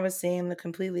animal I was seeing looked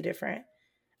completely different,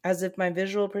 as if my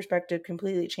visual perspective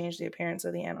completely changed the appearance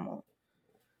of the animal.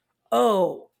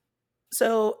 Oh,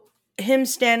 so him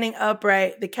standing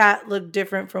upright, the cat looked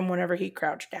different from whenever he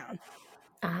crouched down.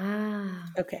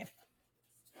 Okay.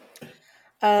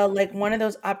 Like one of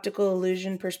those optical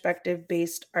illusion perspective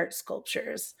based art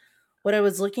sculptures. What I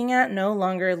was looking at no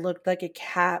longer looked like a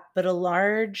cat, but a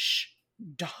large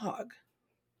dog.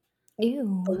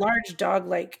 Ew. A large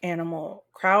dog-like animal,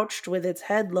 crouched with its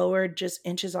head lowered just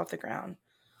inches off the ground.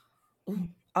 Ooh.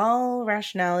 All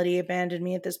rationality abandoned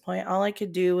me at this point. All I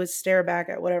could do was stare back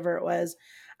at whatever it was.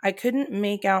 I couldn't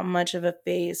make out much of a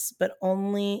face, but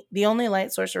the only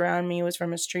light source around me was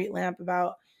from a street lamp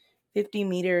about 50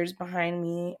 meters behind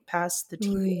me past the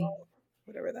T-wall,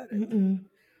 whatever that is.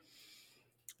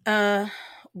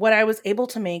 What I was able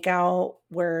to make out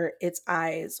were its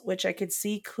eyes, which I could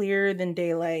see clearer than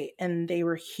daylight, and they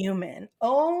were human.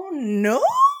 Oh no!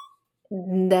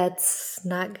 That's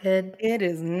not good. It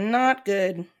is not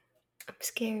good. I'm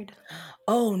scared.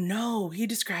 Oh no, he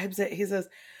describes it. He says,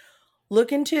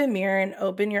 look into a mirror and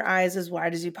open your eyes as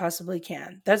wide as you possibly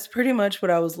can. That's pretty much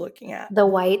what I was looking at. The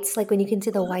whites, like when you can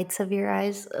see the whites of your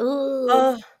eyes.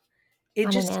 Oh, it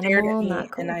on just an stared animal, at me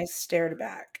not cool. and I stared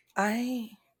back.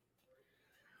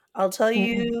 I'll tell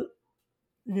you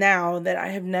now that I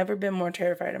have never been more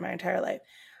terrified in my entire life.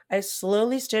 I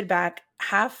slowly stood back,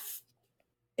 half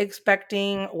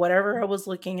expecting whatever I was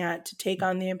looking at to take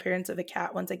on the appearance of a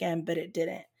cat once again, but it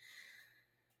didn't.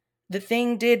 The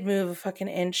thing did not move a fucking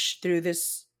inch through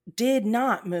this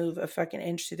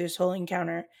whole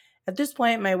encounter. At this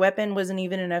point, my weapon wasn't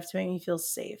even enough to make me feel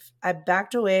safe. I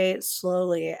backed away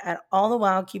slowly, all the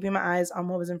while keeping my eyes on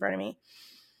what was in front of me.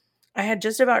 I had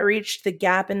just about reached the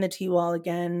gap in the T-wall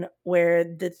again where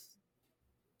the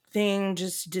thing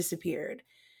just disappeared.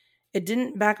 It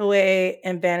didn't back away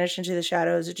and vanish into the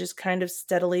shadows. It just kind of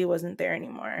steadily wasn't there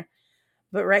anymore.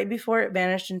 But right before it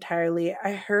vanished entirely,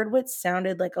 I heard what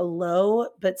sounded like a low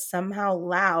but somehow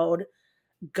loud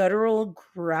guttural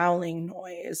growling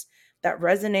noise that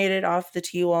resonated off the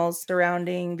T-walls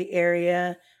surrounding the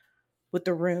area with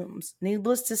the rooms.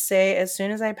 Needless to say, as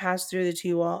soon as I passed through the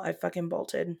T-wall, I fucking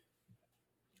bolted.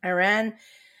 I ran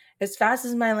as fast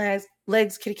as my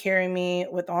legs could carry me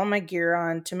with all my gear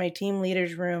on to my team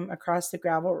leader's room across the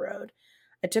gravel road.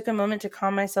 I took a moment to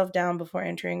calm myself down before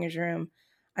entering his room.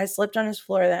 I slept on his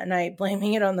floor that night,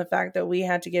 blaming it on the fact that we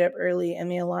had to get up early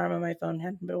and the alarm on my phone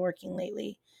hadn't been working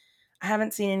lately. I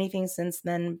haven't seen anything since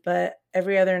then, but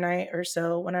every other night or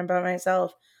so when I'm by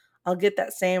myself, I'll get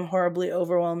that same horribly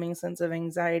overwhelming sense of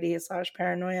anxiety /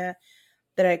 paranoia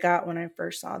that I got when I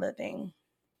first saw the thing.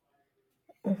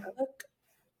 Look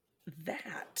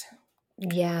that.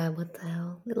 Yeah, what the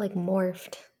hell? It like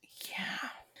morphed. Yeah.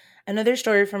 Another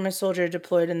story from a soldier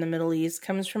deployed in the Middle East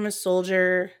comes from a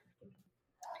soldier.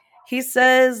 He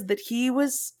says that he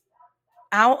was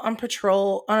out on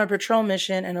a patrol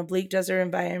mission in a bleak desert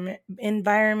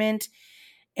environment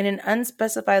in an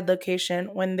unspecified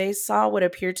location when they saw what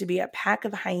appeared to be a pack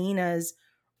of hyenas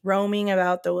roaming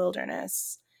about the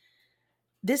wilderness.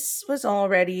 This was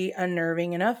already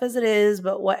unnerving enough as it is,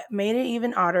 but what made it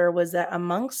even odder was that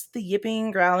amongst the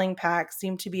yipping, growling pack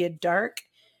seemed to be a dark,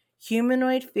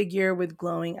 humanoid figure with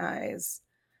glowing eyes.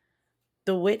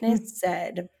 The witness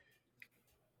said,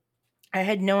 I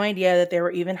had no idea that there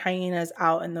were even hyenas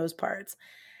out in those parts.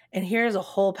 And here's a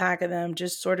whole pack of them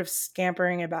just sort of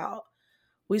scampering about.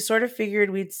 We sort of figured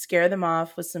we'd scare them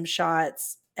off with some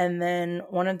shots. And then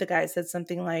one of the guys said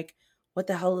something like, what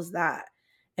the hell is that?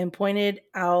 and pointed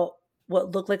out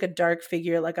what looked like a dark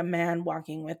figure, like a man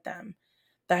walking with them.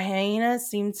 The hyenas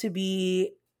seemed to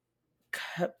be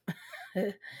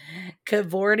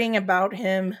cavorting about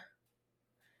him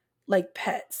like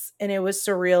pets, and it was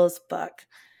surreal as fuck.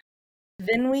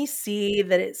 Then we see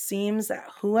that it seems that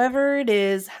whoever it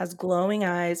is has glowing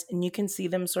eyes, and you can see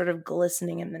them sort of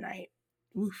glistening in the night.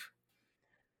 Oof.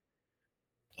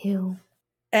 Ew.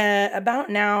 About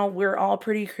now, we're all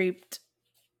pretty creeped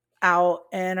out,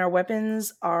 and our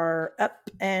weapons are up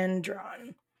and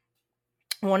drawn.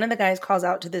 One of the guys calls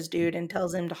out to this dude and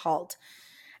tells him to halt.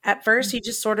 At first, he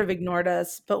just sort of ignored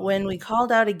us, but when we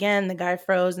called out again, the guy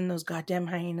froze, and those goddamn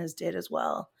hyenas did as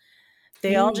well.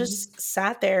 They all just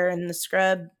sat there in the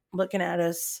scrub looking at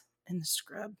us in the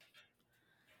scrub.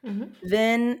 Mm-hmm.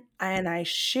 Then, and I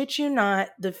shit you not,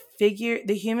 the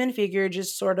human figure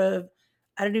just sort of,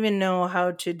 I don't even know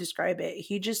how to describe it.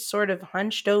 He just sort of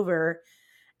hunched over,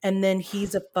 and then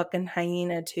he's a fucking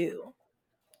hyena too.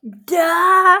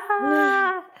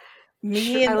 Duh!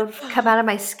 Me and I would come out of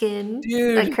my skin.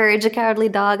 dude. Like Courage the Cowardly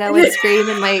Dog, I would scream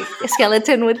and my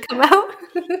skeleton would come out.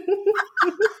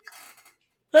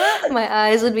 My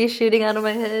eyes would be shooting out of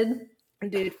my head.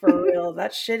 Dude, for real.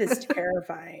 That shit is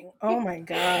terrifying. Oh my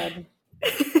god.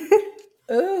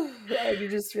 Ugh, I could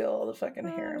just feel all the fucking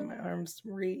hair in my arms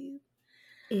breathe.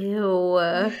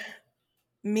 Ew.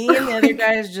 Me and the other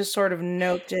guys just sort of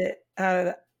noped it out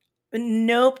of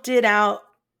noped it out.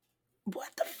 What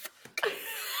the fuck?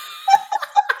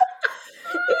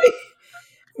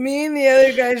 Me and the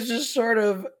other guys just sort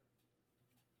of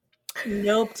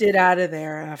noped it out of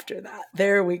there after that.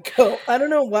 There we go. I don't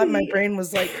know what my brain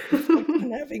was like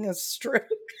having a stroke.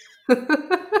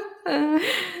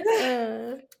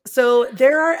 So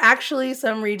there are actually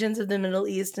some regions of the Middle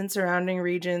East and surrounding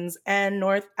regions, and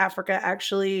North Africa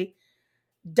actually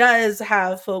does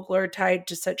have folklore tied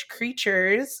to such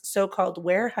creatures, so-called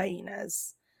were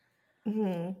hyenas.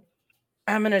 Mm-hmm.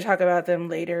 I'm going to talk about them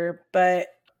later, but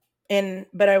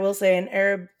I will say in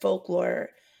Arab folklore,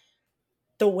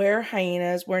 the were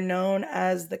hyenas were known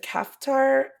as the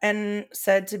kaftar and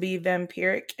said to be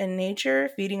vampiric in nature,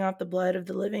 feeding off the blood of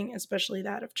the living, especially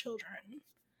that of children.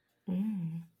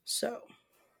 So,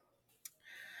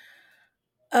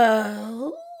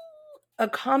 a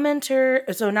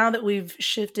commenter, so now that we've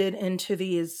shifted into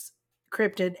these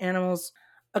cryptid animals,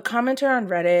 a commenter on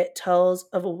Reddit tells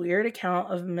of a weird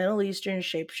account of Middle Eastern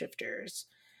shapeshifters.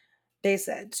 They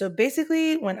said, so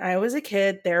basically when I was a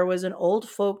kid, there was an old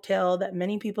folk tale that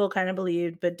many people kind of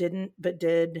believed, but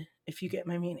did, if you get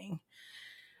my meaning.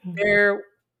 Mm-hmm. There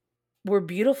were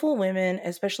beautiful women,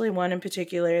 especially one in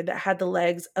particular, that had the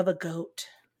legs of a goat.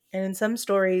 And in some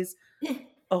stories,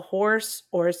 a horse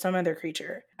or some other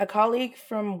creature. A colleague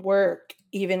from work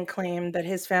even claimed that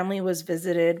his family was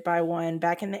visited by one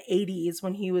back in the 80s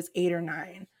when he was 8 or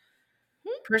 9.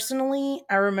 Personally,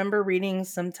 I remember reading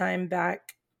sometime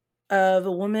back of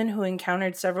a woman who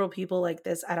encountered several people like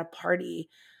this at a party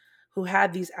who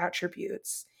had these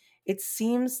attributes. It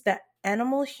seems that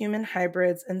animal-human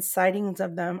hybrids and sightings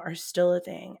of them are still a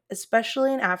thing,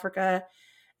 especially in Africa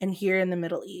and here in the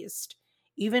Middle East.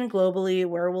 Even globally,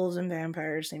 werewolves and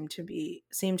vampires seem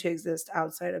to exist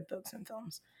outside of books and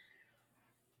films.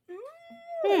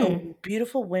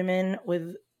 Beautiful women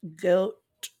with goat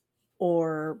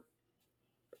or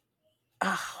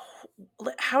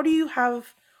how do you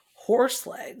have horse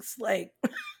legs? Like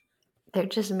they're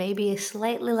just maybe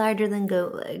slightly larger than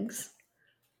goat legs.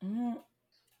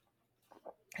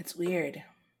 It's weird.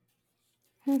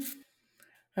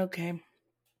 Okay.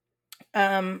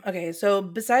 Okay, so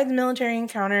besides military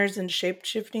encounters and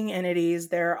shape-shifting entities,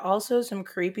 there are also some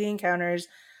creepy encounters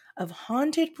of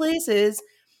haunted places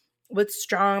with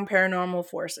strong paranormal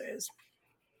forces.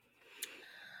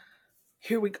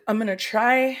 I'm going to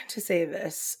try to say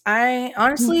this. I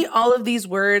honestly, all of these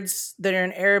words that are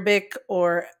in Arabic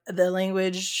or the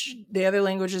other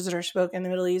languages that are spoken in the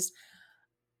Middle East,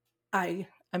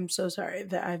 I'm so sorry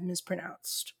that I've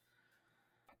mispronounced.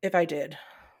 If I did,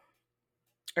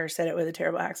 or said it with a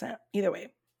terrible accent. Either way.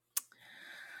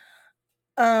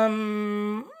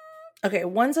 Okay,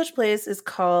 one such place is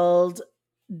called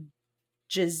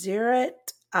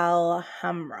Jazirat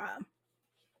al-Hamra,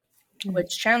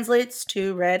 which translates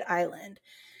to Red Island,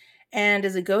 and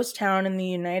is a ghost town in the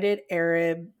United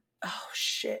Arab. Oh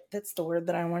shit, that's the word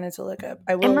that I wanted to look up.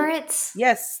 Emirates.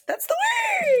 Yes, that's the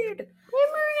word.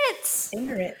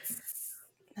 Emirates.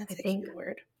 That's a cute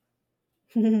word.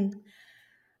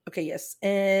 Okay, yes,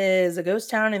 is a ghost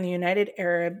town in the United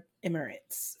Arab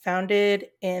Emirates, founded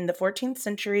in the 14th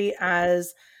century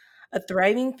as a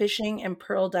thriving fishing and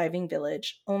pearl diving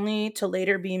village, only to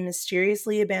later be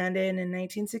mysteriously abandoned in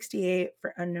 1968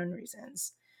 for unknown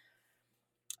reasons.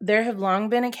 There have long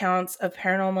been accounts of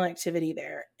paranormal activity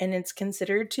there, and it's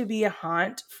considered to be a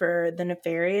haunt for the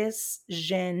nefarious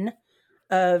jinn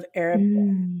of Arab.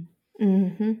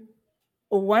 Mm-hmm.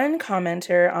 One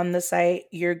commenter on the site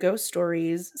Your Ghost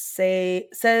Stories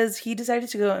says he decided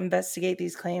to go investigate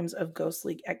these claims of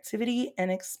ghostly activity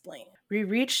and explain. We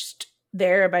reached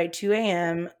there by 2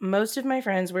 a.m. Most of my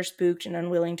friends were spooked and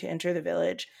unwilling to enter the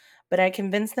village, but I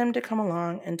convinced them to come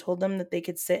along and told them that they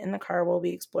could sit in the car while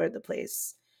we explored the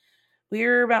place. We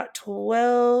were about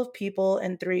 12 people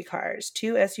in 3 cars,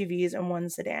 2 SUVs and 1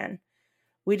 sedan.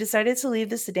 We decided to leave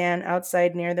the sedan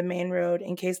outside near the main road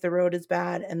in case the road is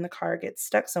bad and the car gets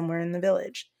stuck somewhere in the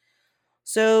village.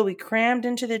 So we crammed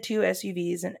into the 2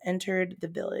 SUVs and entered the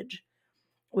village.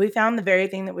 We found the very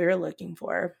thing that we were looking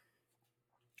for.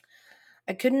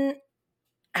 I couldn't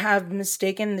have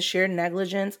mistaken the sheer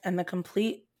negligence and the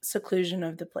complete seclusion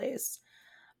of the place.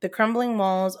 The crumbling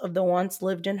walls of the once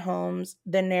lived-in homes,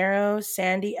 the narrow,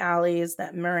 sandy alleys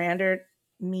that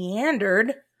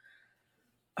meandered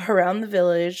around the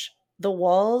village. The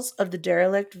walls of the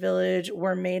derelict village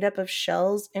were made up of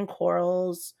shells and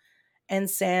corals, and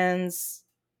sands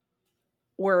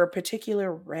were a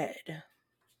particular red.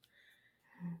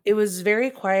 It was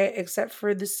very quiet except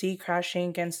for the sea crashing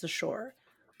against the shore.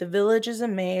 The village is a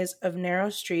maze of narrow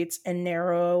streets and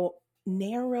narrower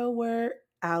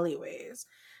alleyways,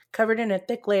 covered in a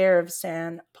thick layer of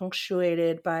sand,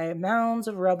 punctuated by mounds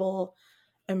of rubble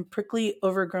and prickly,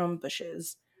 overgrown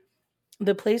bushes.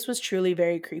 The place was truly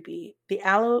very creepy. The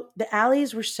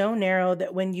alleys were so narrow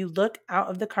that when you look out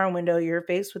of the car window, you're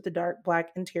faced with the dark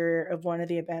black interior of one of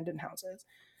the abandoned houses.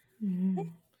 Mm-hmm.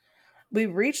 We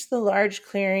reached the large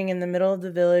clearing in the middle of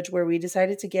the village where we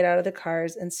decided to get out of the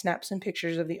cars and snap some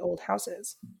pictures of the old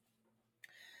houses.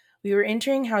 We were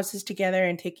entering houses together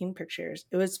and taking pictures.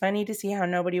 It was funny to see how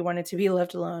nobody wanted to be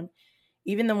left alone.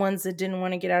 Even the ones that didn't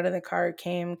want to get out of the car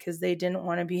came because they didn't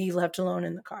want to be left alone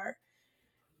in the car.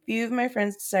 Few of my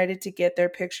friends decided to get their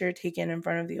picture taken in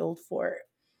front of the old fort.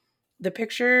 The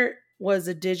picture was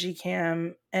a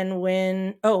digicam, and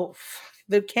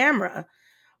the camera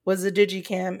was a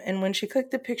digicam, and when she clicked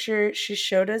the picture, she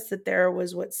showed us that there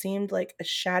was what seemed like a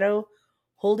shadow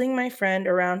holding my friend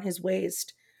around his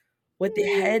waist, with the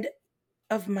head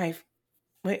on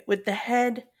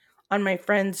my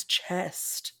friend's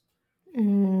chest.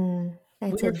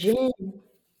 That's a djinn.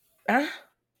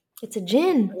 It's a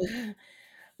djinn.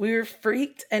 We were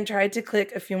freaked and tried to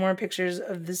click a few more pictures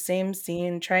of the same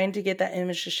scene, trying to get that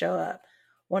image to show up.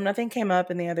 Well, nothing came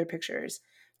up in the other pictures.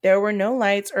 There were no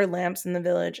lights or lamps in the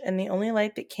village, and the only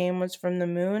light that came was from the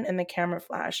moon and the camera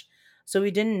flash. So we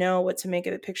didn't know what to make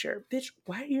of the picture. Bitch,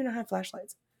 why do you not have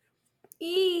flashlights?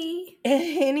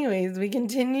 Anyways, we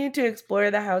continued to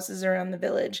explore the houses around the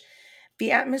village.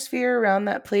 The atmosphere around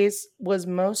that place was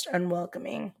most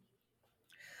unwelcoming.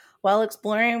 While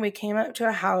exploring, we came up to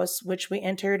a house which we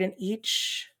entered in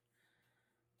each.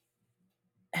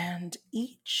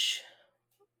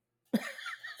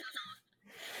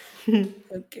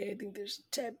 Okay, I think there's a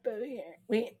typo here.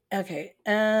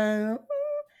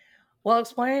 While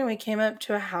exploring, we came up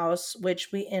to a house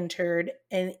which we entered,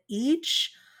 and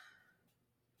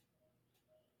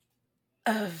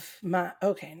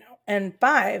and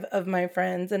 5 of my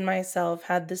friends and myself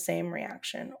had the same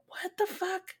reaction. What the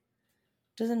fuck?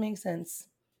 Doesn't make sense.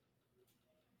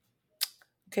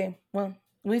 Okay, well,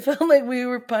 we felt like we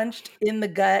were punched in the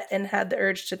gut and had the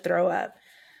urge to throw up.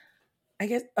 I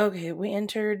guess, okay, we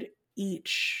entered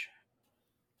each.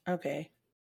 Okay.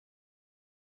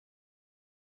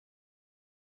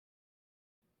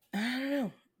 I don't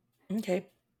know. Okay.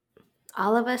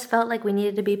 All of us felt like we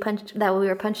needed to be punched, that we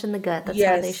were punched in the gut. That's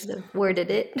how they should have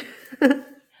worded it.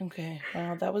 Okay.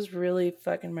 Wow, that was really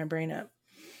fucking my brain up.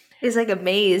 It's like a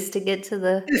maze to get to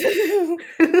the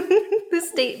the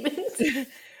statement.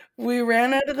 We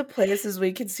ran out of the place as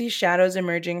we could see shadows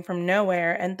emerging from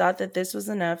nowhere and thought that this was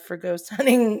enough for ghost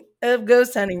hunting for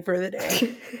the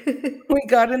day. We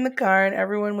got in the car and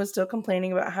everyone was still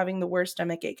complaining about having the worst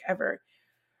stomachache ever.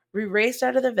 We raced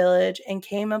out of the village and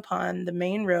came upon the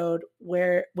main road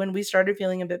when we started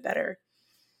feeling a bit better.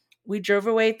 We drove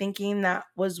away thinking that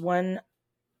was one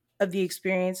of the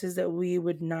experiences that we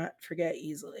would not forget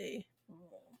easily.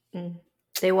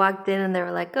 They walked in and they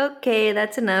were like, okay,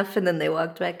 that's enough. And then they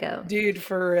walked back out. Dude,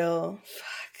 for real.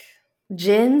 Fuck.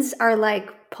 Jinns are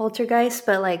like poltergeists,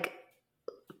 but like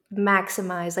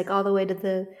maximized, like all the way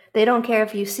to they don't care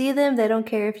if you see them. They don't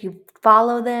care if you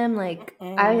follow them. Like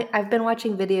I've been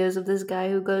watching videos of this guy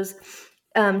who goes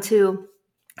to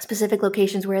specific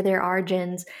locations where there are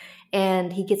jinns,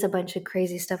 and he gets a bunch of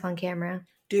crazy stuff on camera.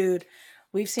 Dude,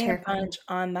 we've It's seen a terrifying. bunch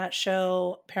on that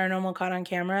show, Paranormal Caught on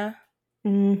Camera,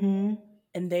 Mm-hmm.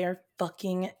 and they are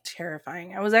fucking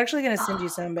terrifying. I was actually going to send you Oh.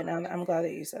 some, but now I'm glad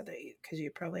that you said that because you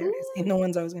probably already seen the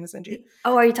ones I was going to send you.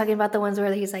 Oh, are you talking about the ones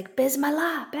where he's like,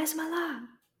 Bismillah, Bismillah?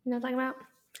 You know what I'm talking about?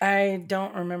 I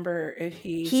don't remember if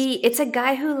he's... It's a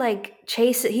guy who like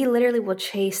he literally will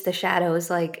chase the shadows,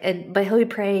 like, but he'll be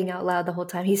praying out loud the whole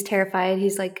time. He's terrified,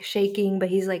 he's like shaking, but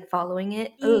he's like following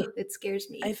it. Ugh, it scares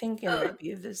I me. think it Ugh. might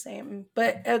be the same.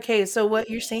 But okay, so what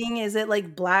you're saying, is it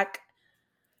like black?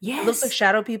 It looks like Yes,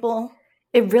 shadow people.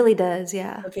 it really does,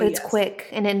 yeah. Okay, But it's yes. quick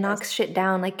and it Yes. knocks shit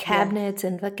down, like Yes. cabinets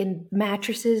and fucking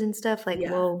mattresses and stuff. Like,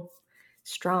 Yeah. whoa,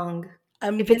 strong.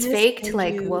 I'm If it's gonna faked, send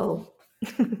like, you, whoa.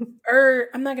 or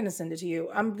I'm not gonna send it to you.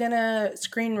 I'm gonna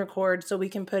screen record so we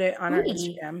can put it on our Ooh.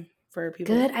 Instagram for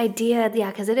people. Good idea.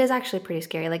 Yeah, because it is actually pretty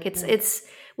scary. Like Yeah. it's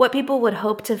what people would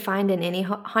hope to find in any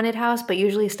haunted house, but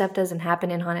usually stuff doesn't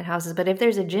happen in haunted houses. But if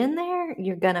there's a djinn there,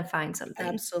 you're gonna find something.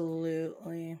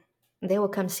 Absolutely. They will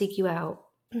come seek you out.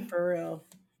 For real.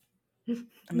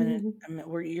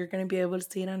 You're gonna be able to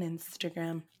see it on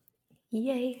Instagram.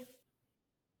 Yay.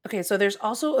 Okay, so there's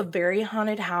also a very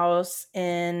haunted house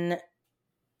in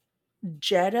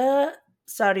Jeddah,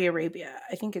 Saudi Arabia.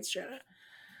 I think it's Jeddah.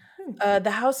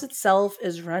 The house itself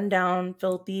is run down,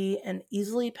 filthy, and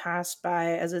easily passed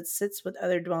by as it sits with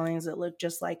other dwellings that look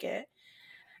just like it.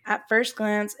 At first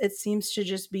glance, it seems to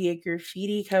just be a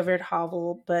graffiti-covered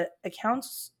hovel, but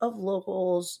accounts of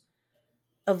locals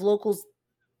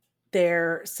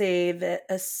there say that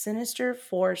a sinister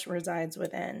force resides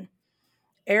within.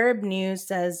 Arab News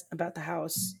says about the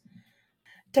house: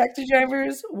 taxi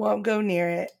drivers won't go near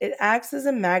it. It acts as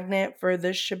a magnet for the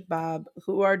shabab,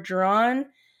 who are drawn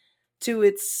to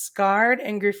its scarred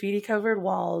and graffiti covered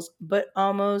walls, but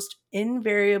almost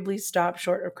invariably stop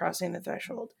short of crossing the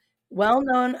threshold. Well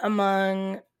known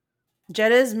among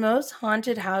Jeddah's most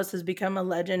haunted house, has become a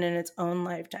legend in its own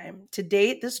lifetime. To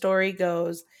date, the story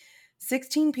goes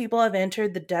 16 people have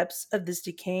entered the depths of this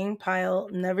decaying pile,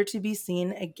 never to be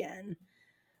seen again.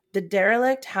 The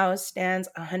derelict house stands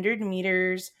 100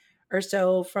 meters or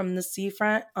so from the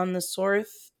seafront on the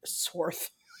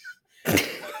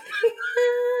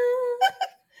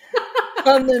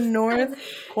on the North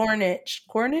Corniche.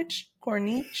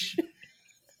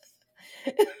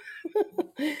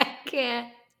 I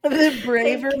can't. The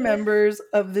braver members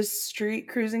of the Street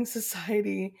Cruising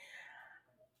Society,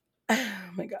 oh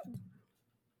my god,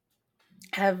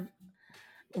 have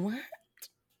what?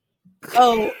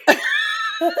 Oh.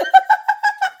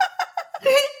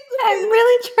 I'm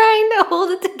really trying to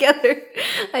hold it together.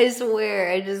 I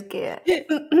swear, I just can't.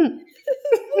 I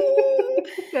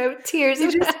have tears.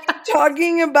 You just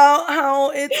talking about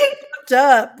how it's fucked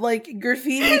up, like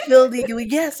graffiti filled.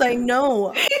 Yes, I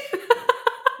know.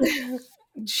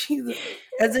 Jesus.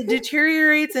 As it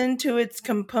deteriorates into its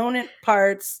component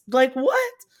parts, like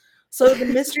what? So the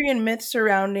mystery and myth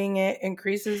surrounding it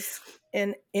increases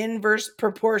in inverse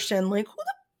proportion. Like who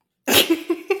the...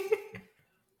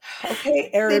 Okay,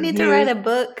 Arab They need News. to write a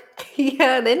book.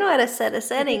 Yeah, they know how to set a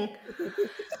setting.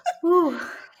 Whew.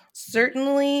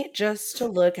 Certainly, just to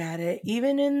look at it,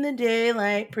 even in the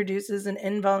daylight, produces an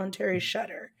involuntary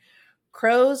shudder.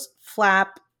 Crows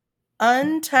flap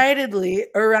untidily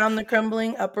around the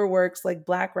crumbling upper works like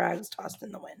black rags tossed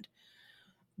in the wind.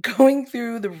 Going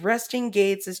through the rusting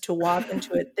gates is to walk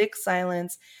into a thick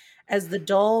silence as the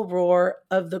dull roar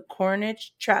of the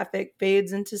Corniche traffic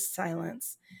fades into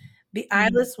silence. The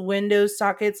eyeless window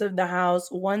sockets of the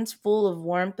house, once full of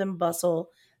warmth and bustle,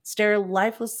 stare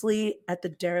lifelessly at the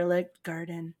derelict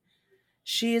garden.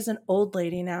 She is an old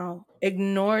lady now,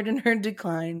 ignored in her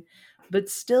decline, but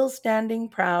still standing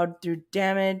proud through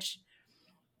damage,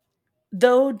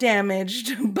 though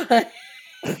damaged by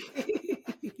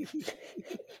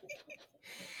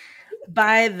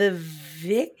by the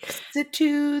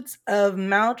vicissitudes of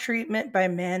maltreatment by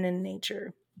man and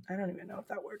nature. I don't even know if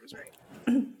that word was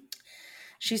right.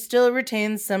 She still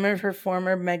retains some of her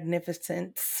former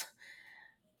magnificence.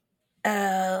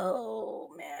 Oh,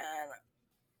 man.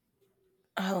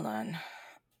 Hold on.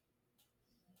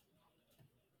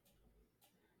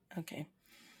 Okay.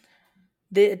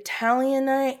 The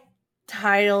Italianate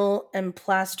tile and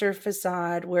plaster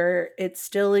facade, where it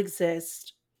still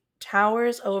exists,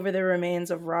 towers over the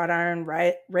remains of wrought iron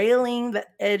railing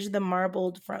that edge the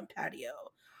marbled front patio.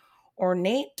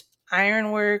 Ornate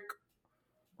ironwork,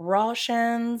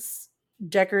 Roshans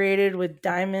decorated with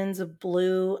diamonds of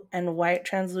blue and white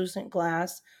translucent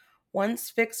glass,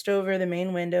 once fixed over the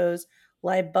main windows,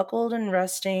 lie buckled and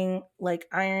rusting like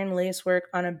iron lacework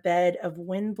on a bed of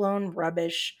wind-blown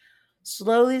rubbish,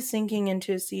 slowly sinking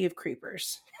into a sea of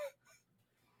creepers.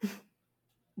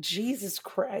 Jesus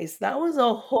Christ, that was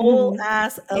a whole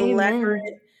ass elaborate.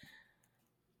 Amen.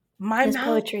 My It's mouth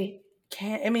poetry.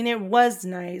 can't. I mean, it was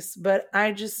nice, but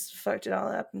I just fucked it all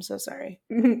up. I'm so sorry.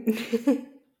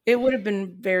 It would have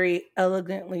been very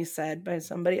elegantly said by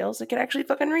somebody else that could actually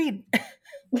fucking read.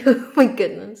 Oh my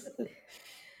goodness.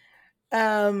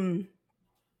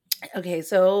 Okay,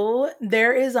 so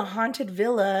there is a haunted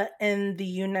villa in the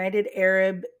United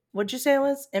Arab, what'd you say it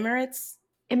was? Emirates?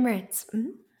 Emirates.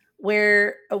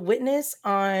 Where a witness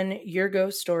on Your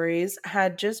Ghost Stories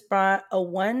had just bought a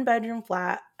 1-bedroom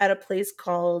flat at a place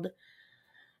called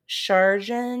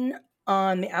Sharjah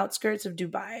on the outskirts of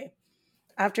Dubai.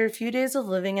 After a few days of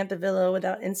living at the villa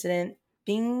without incident,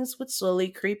 things would slowly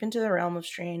creep into the realm of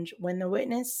strange when the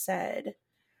witness said,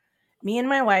 "Me and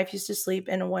my wife used to sleep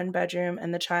in a 1-bedroom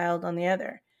and the child on the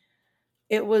other.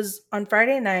 It was on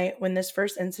Friday night when this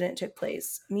first incident took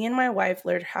place. Me and my wife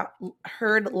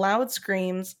heard loud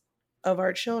screams of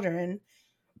our children,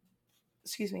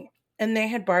 and they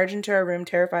had barged into our room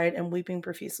terrified and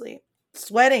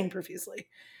sweating profusely.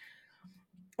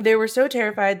 They were so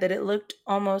terrified that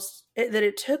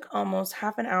it took almost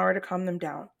half an hour to calm them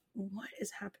down. What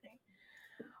is happening?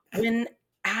 When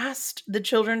asked, the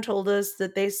children told us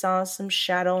that they saw some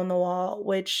shadow on the wall,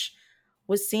 which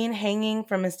was seen hanging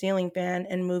from a ceiling fan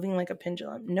and moving like a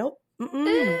pendulum. Nope.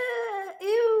 Ew.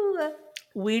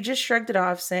 We just shrugged it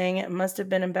off, saying it must have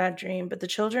been a bad dream, but the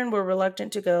children were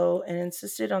reluctant to go and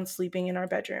insisted on sleeping in our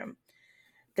bedroom.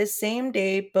 The same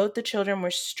day, both the children were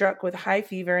struck with high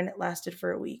fever and it lasted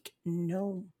for a week.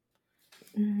 No.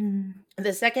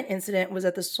 The second incident was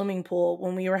at the swimming pool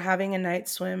when we were having a night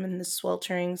swim in the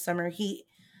sweltering summer heat.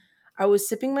 I was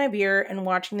sipping my beer and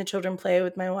watching the children play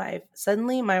with my wife.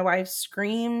 Suddenly, my wife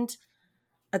screamed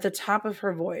at the top of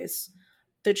her voice.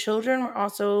 The children were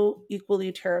also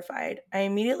equally terrified. I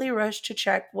immediately rushed to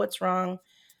check what's wrong,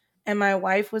 and my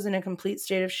wife was in a complete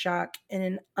state of shock, in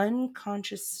an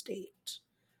unconscious state.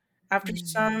 After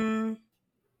some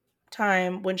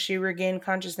time, when she regained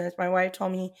consciousness, my wife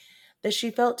told me that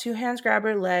she felt 2 hands grab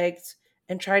her legs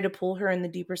and try to pull her in the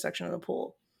deeper section of the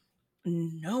pool.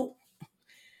 No.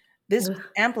 This was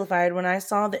amplified when I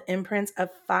saw the imprints of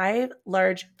 5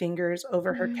 large fingers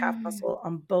over her calf muscle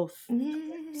on both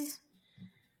legs.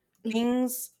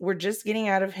 Things were just getting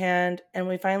out of hand, and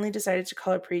we finally decided to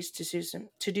call a priest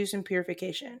to do some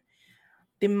purification.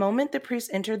 The moment the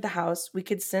priest entered the house, we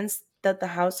could sense that the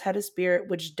house had a spirit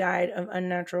which died of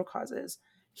unnatural causes.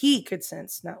 He could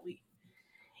sense, not we.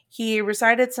 He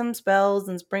recited some spells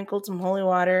and sprinkled some holy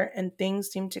water, and things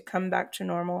seemed to come back to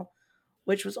normal,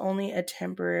 which was only a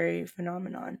temporary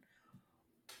phenomenon.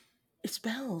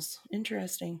 Spells.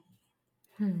 Interesting.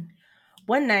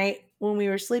 One night, when we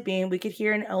were sleeping, we could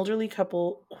hear an elderly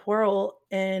couple quarrel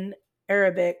in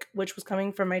Arabic, which was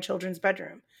coming from my children's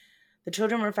bedroom. The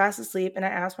children were fast asleep, and I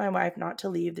asked my wife not to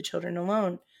leave the children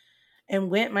alone and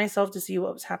went myself to see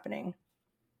what was happening.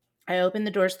 I opened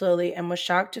the door slowly and was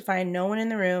shocked to find no one in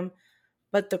the room,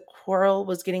 but the quarrel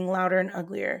was getting louder and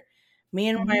uglier. Me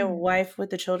and my wife with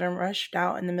the children rushed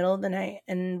out in the middle of the night,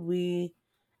 and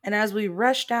as we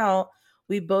rushed out,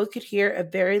 we both could hear a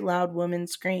very loud woman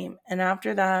scream, and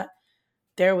after that,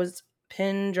 there was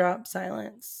pin drop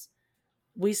silence.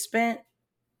 We spent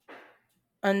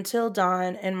until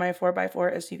dawn in my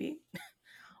 4x4 SUV.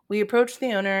 We approached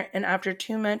the owner, and after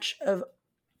too much of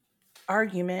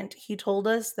argument, he told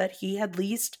us that he had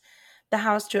leased the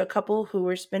house to a couple who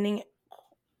were spending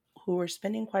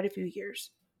quite a few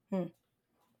years.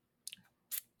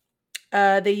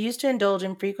 They used to indulge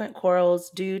in frequent quarrels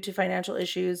due to financial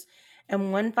issues,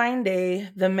 and one fine day,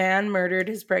 the man murdered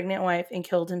his pregnant wife and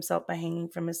killed himself by hanging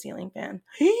from a ceiling fan.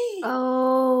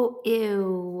 Oh,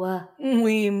 ew.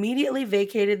 We immediately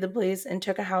vacated the place and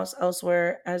took a house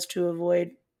elsewhere as to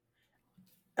avoid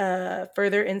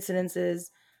further incidences.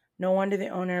 No wonder the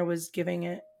owner was giving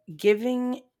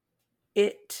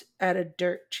it at a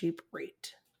dirt cheap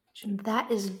rate. That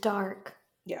is dark.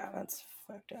 Yeah, that's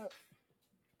fucked up.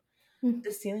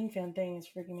 The ceiling fan thing is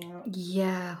freaking me out.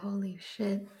 Yeah, holy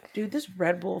shit. Dude, this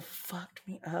Red Bull fucked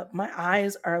me up. My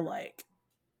eyes are like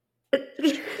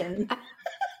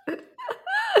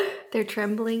They're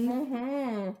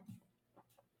trembling.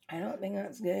 I don't think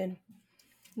that's good.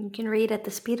 You can read at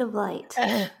the speed of light.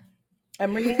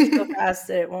 I'm reading so fast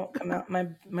that it won't come out. My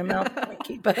mouth can't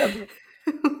keep up.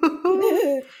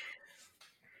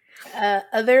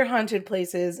 Other haunted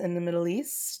places in the Middle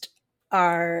East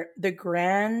are the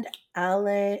Grand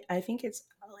Alley, I think it's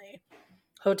Alley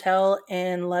Hotel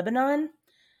in Lebanon,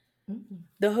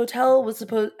 The hotel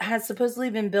has supposedly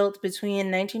been built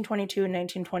between 1922 and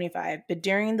 1925, but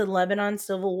during the Lebanon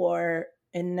Civil War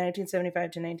in 1975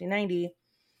 to 1990,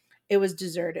 it was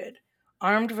deserted.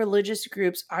 Armed religious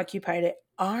groups occupied it.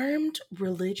 Armed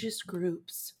religious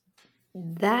groups.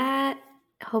 That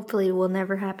hopefully will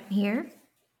never happen here.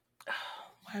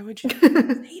 Why would you say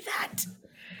that?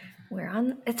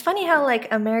 It's funny how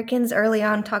like Americans early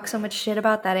on talk so much shit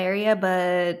about that area,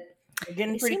 but We're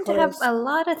getting they pretty seem close. to have a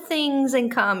lot of things in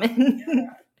common.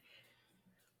 Yeah.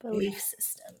 Belief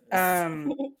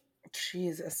systems.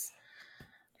 Jesus.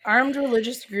 Armed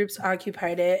religious groups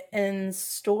occupied it, and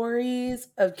stories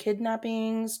of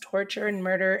kidnappings, torture, and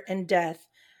murder and death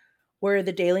were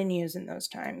the daily news in those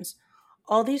times.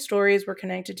 All these stories were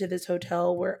connected to this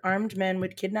hotel where armed men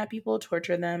would kidnap people,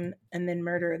 torture them, and then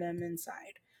murder them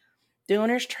inside. The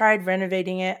owners tried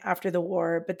renovating it after the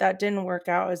war, but that didn't work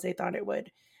out as they thought it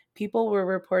would. People were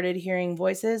reported hearing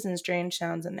voices and strange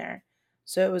sounds in there,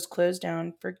 so it was closed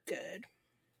down for good.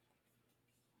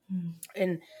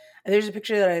 And there's a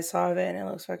picture that I saw of it, and it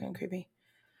looks fucking creepy.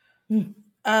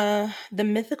 The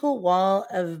mythical wall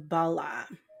of Bala,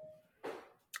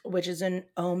 which is an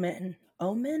Oman.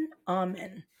 Oman?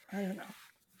 Amen. I don't know.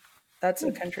 That's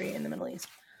a country in the Middle East.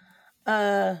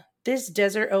 This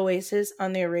desert oasis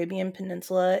on the Arabian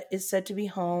Peninsula is said to be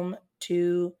home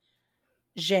to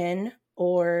jinn,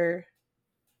 or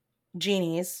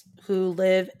genies, who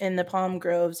live in the palm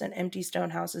groves and empty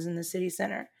stone houses in the city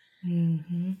center.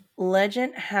 Mm-hmm.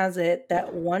 Legend has it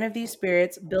that one of these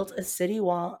spirits built a city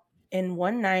wall in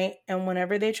one night, and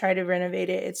whenever they try to renovate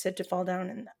it, it's said to fall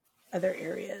down in other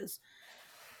areas.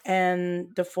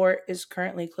 And the fort is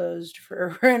currently closed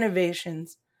for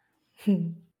renovations.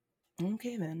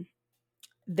 Okay, then.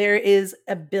 There is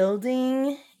a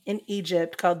building in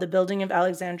Egypt called the Building of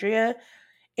Alexandria,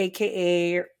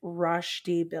 aka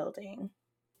Rushdie Building.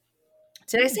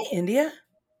 Did I say India?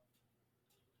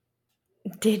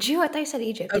 Did you? I thought you said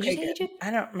Egypt. Did you say Egypt?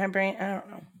 I don't remember. I don't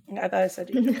know. I thought I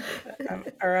said Egypt.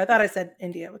 Or I thought I said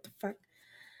India. What the fuck?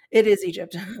 It is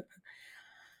Egypt.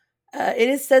 It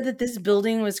is said that this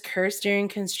building was cursed during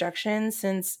construction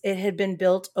since it had been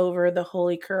built over the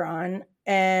Holy Quran,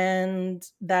 and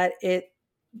that it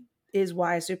is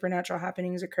why supernatural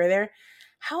happenings occur there.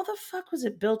 How the fuck was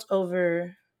it built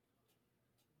over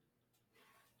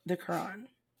the Quran?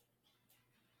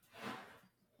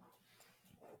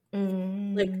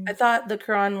 Like, I thought the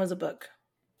Quran was a book.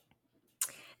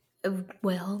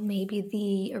 Well, maybe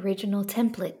the original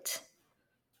template.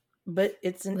 But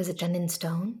was it done in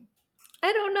stone?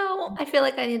 I don't know. I feel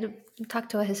like I need to talk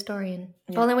to a historian.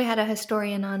 If only we had a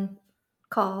historian on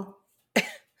call.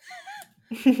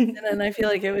 And then I feel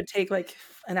like it would take like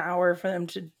an hour for them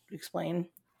to explain.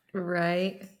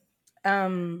 Right.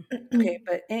 Okay,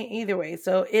 but either way,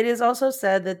 so it is also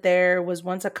said that there was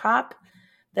once a cop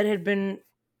that had been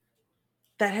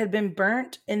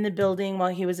burnt in the building while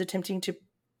he was attempting to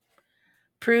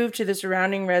prove to the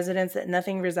surrounding residents that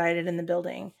nothing resided in the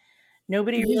building.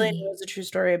 Nobody really knows the true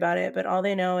story about it, but all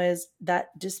they know is that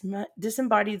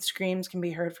disembodied screams can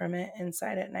be heard from it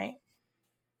inside at night.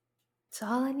 That's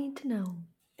all I need to know.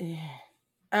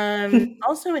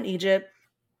 Also in Egypt,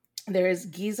 there is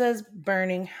Giza's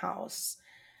burning house.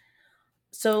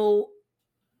 So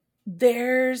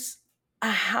there's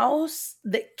a house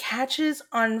that catches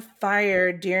on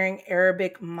fire during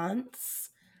Arabic months.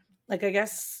 Like, I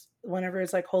guess whenever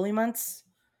it's like holy months.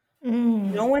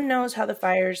 No one knows how the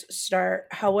fires start.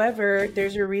 However,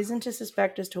 there's a reason to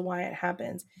suspect as to why it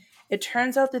happens. It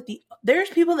turns out that there's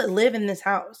people that live in this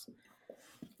house.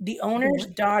 The owner's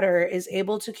daughter is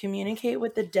able to communicate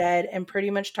with the dead and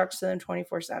pretty much talks to them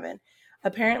 24/7.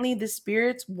 Apparently, the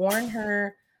spirits warn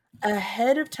her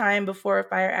ahead of time before a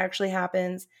fire actually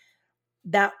happens.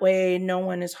 That way, no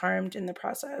one is harmed in the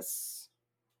process.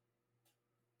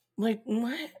 Like,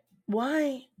 what?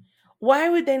 Why? Why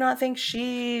would they not think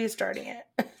she's starting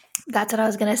it? That's what I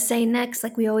was going to say next.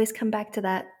 Like, we always come back to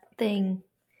that thing.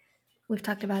 We've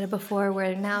talked about it before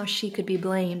where now she could be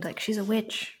blamed. Like, she's a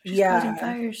witch. She's causing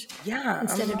fires. Yeah.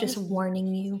 Instead of just warning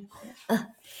you.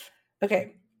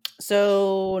 Okay.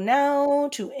 So now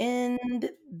to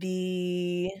end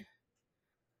the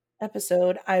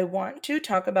episode, I want to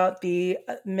talk about the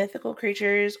mythical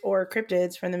creatures or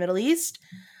cryptids from the Middle East,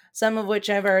 some of which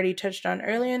I've already touched on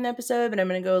earlier in the episode, but I'm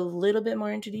going to go a little bit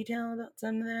more into detail about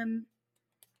some of them.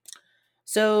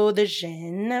 So the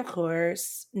jinn, of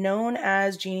course, known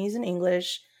as genies in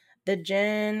English, the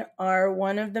jinn are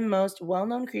one of the most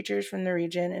well-known creatures from the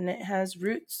region, and it has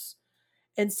roots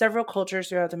in several cultures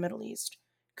throughout the Middle East.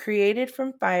 Created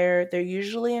from fire, they're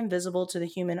usually invisible to the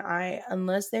human eye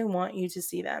unless they want you to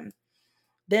see them.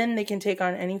 Then they can take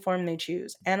on any form they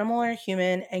choose, animal or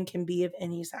human, and can be of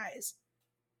any size.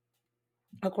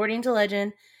 According to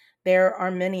legend, there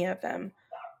are many of them.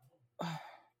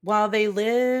 While they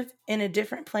live in a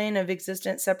different plane of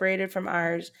existence separated from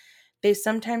ours, they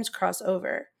sometimes cross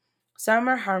over. Some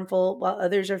are harmful, while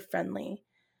others are friendly.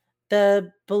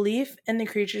 The belief in the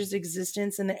creature's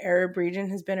existence in the Arab region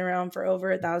has been around for over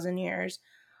 1,000 years,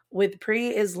 with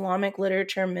pre-Islamic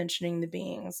literature mentioning the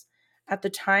beings. At the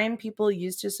time, people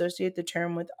used to associate the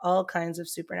term with all kinds of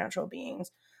supernatural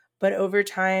beings, but over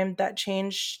time, that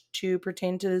changed to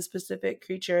pertain to the specific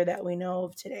creature that we know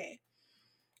of today.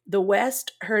 The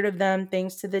West heard of them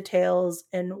thanks to the tales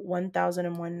in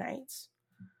 1001 Nights.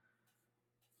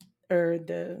 Or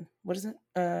what is it?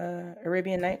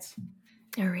 Arabian Nights?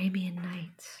 Arabian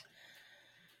Nights.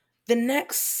 The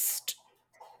next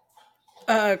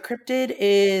cryptid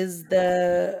is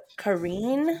the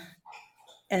Kareen,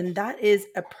 and that is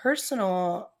a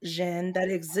personal jinn that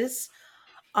exists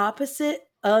opposite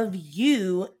of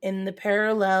you in the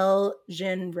parallel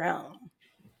jinn realm.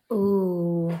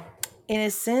 Ooh. In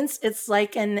a sense, it's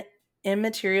like an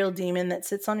immaterial demon that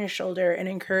sits on your shoulder and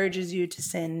encourages you to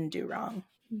sin and do wrong.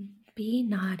 Be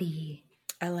naughty.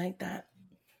 I like that.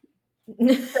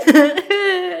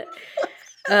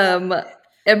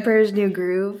 Emperor's New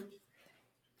Groove.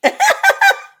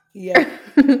 Yeah.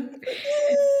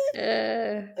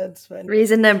 That's funny.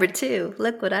 Reason number 2.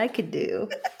 Look what I could do.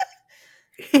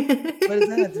 What does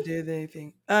that have to do with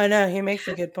anything? Oh, no, he makes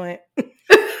a good point.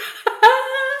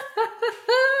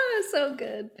 So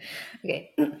good.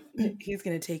 Okay. He's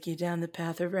going to take you down the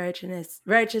path of righteousness,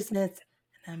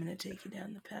 and I'm going to take you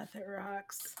down the path that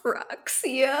rocks. Rocks,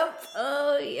 yep.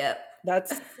 Oh, yep.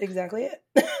 That's exactly it.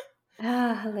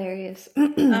 Hilarious.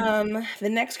 The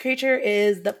next creature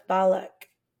is the Balak.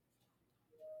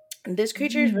 This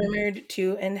creature is rumored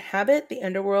to inhabit the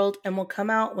underworld and will come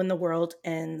out when the world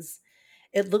ends.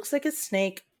 It looks like a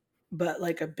snake, but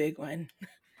like a big one.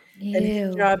 Ew. And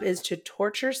his job is to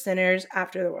torture sinners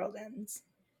after the world ends.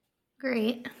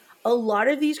 Great. A lot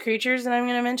of these creatures that I'm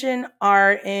going to mention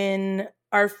are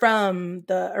from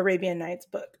the Arabian Nights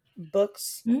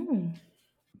books.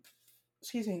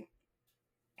 Excuse me.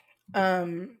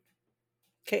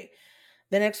 Okay.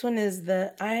 The next one is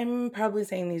I'm probably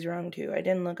saying these wrong too. I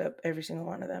didn't look up every single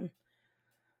one of them.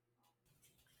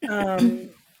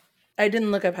 I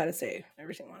didn't look up how to say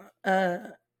every single one.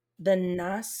 The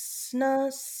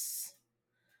Nasnas.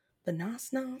 The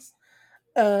Nasnas.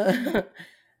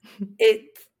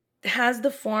 It has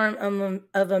the form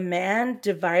of a man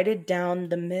divided down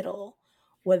the middle,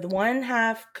 with one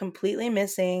half completely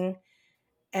missing,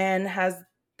 and has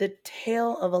the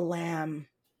tail of a lamb.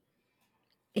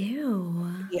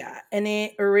 Ew. Yeah, and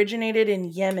it originated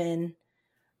in Yemen,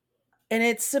 and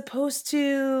it's supposed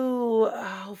to...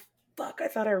 Oh, fuck, I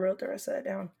thought I wrote the rest of that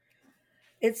down.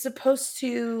 It's supposed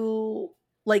to...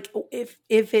 Like, if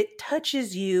it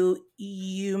touches you,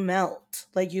 you melt.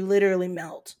 Like, you literally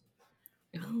melt.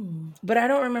 Ooh. But I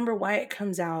don't remember why it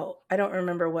comes out. I don't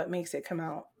remember what makes it come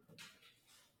out.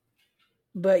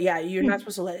 But yeah, you're not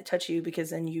supposed to let it touch you,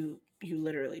 because then you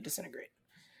literally disintegrate.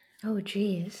 Oh,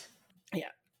 jeez.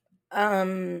 Yeah.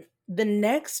 The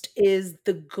next is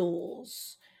the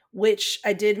ghouls, which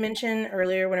I did mention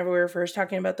earlier whenever we were first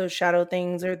talking about those shadow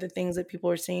things, or the things that people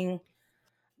are seeing.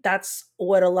 That's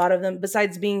what a lot of them,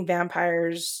 besides being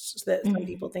vampires that some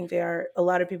people think they are, a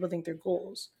lot of people think they're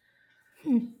ghouls.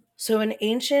 So in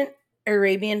ancient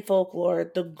Arabian folklore,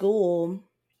 the ghoul,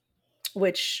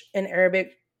 which in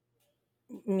Arabic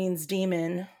means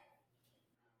demon,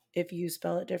 if you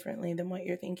spell it differently than what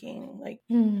you're thinking, like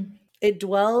it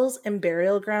dwells in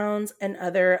burial grounds and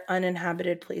other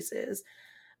uninhabited places.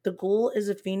 The ghoul is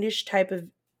a fiendish type of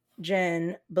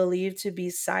jinn believed to be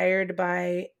sired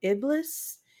by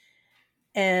Iblis,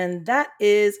 and that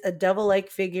is a devil-like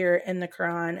figure in the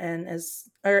Quran and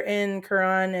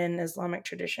Islamic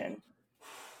tradition.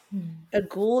 A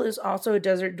ghoul is also a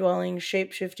desert-dwelling,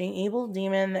 shape-shifting evil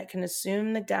demon that can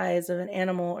assume the guise of an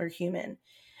animal or human.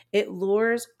 It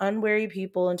lures unwary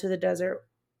people into the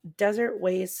desert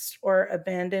wastes or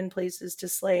abandoned places to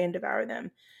slay and devour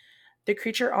them. The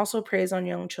creature also preys on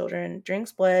young children,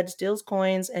 drinks blood, steals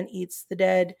coins, and eats the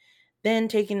dead, then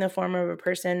taking the form of a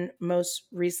person most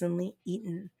recently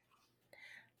eaten.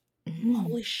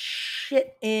 Holy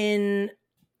shit, in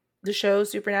the show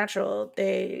Supernatural,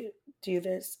 they do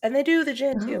this. And they do the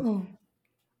jinn too.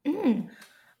 In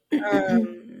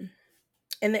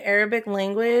the Arabic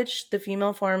language, the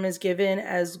female form is given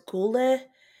as Gule,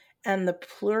 and the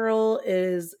plural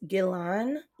is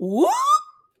Gilan.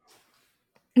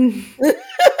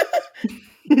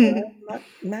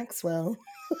 Maxwell.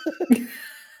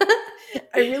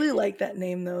 I really like that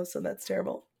name though, so that's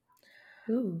terrible.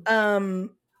 Ooh.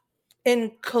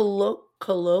 In colloquial,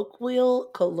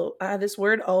 this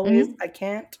word always, I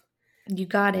can't. You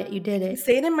got it. You did I can it.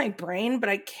 say it in my brain, but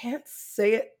I can't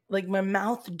say it. Like my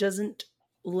mouth doesn't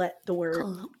let the word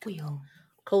Colloquial.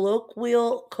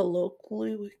 colloquial.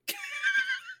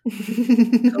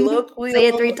 Say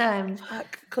it 3 Colloquial, times.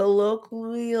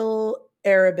 colloquial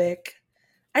Arabic.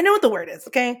 I know what the word is,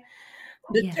 okay?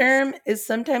 The Yes. term is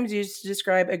sometimes used to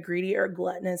describe a greedy or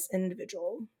gluttonous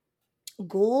individual.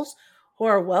 Ghouls who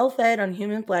are well fed on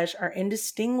human flesh are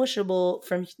indistinguishable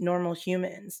from normal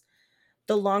humans.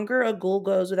 The longer a ghoul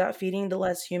goes without feeding, the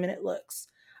less human it looks.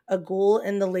 A ghoul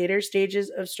in the later stages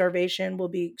of starvation will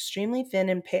be extremely thin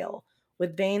and pale,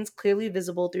 with veins clearly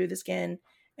visible through the skin,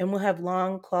 and will have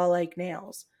long claw like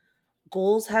nails.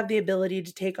 Ghouls have the ability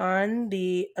to take on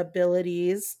the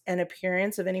abilities and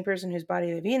appearance of any person whose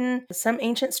body they've eaten. Some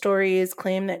ancient stories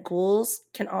claim that ghouls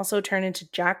can also turn into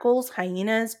jackals,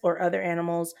 hyenas, or other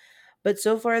animals, but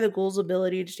so far the ghoul's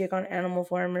ability to take on animal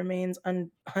form remains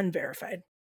unverified.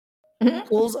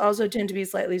 Ghouls also tend to be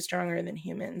slightly stronger than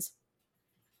humans.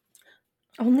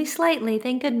 Only slightly,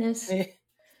 thank goodness.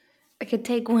 I could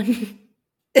take one.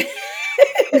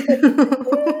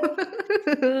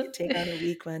 Take on a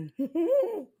weak one.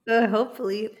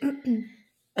 Hopefully.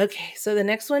 Okay, so the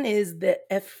next one is the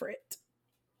Efrit.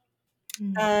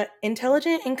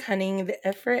 Intelligent and cunning, the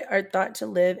Efrit are thought to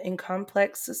live in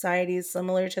complex societies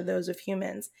similar to those of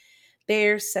humans. They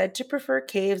are said to prefer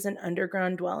caves and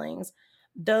underground dwellings,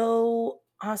 though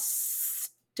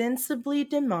ostensibly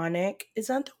demonic. Is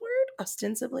that the word?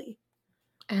 Ostensibly?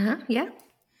 Yeah.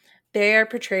 They are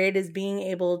portrayed as being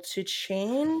able to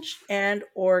change and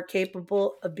or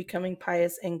capable of becoming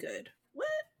pious and good. What?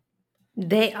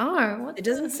 They are. What It the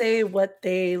doesn't say what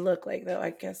they look like, though. I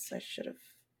guess I should have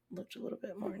looked a little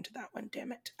bit more into that one.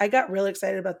 Damn it. I got real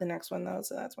excited about the next one, though,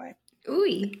 so that's why.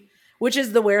 Ooh. Which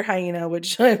is the were hyena,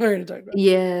 which I'm going to talk about.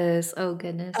 Yes. Oh,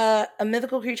 goodness. A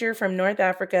mythical creature from North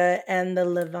Africa and the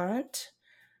Levant.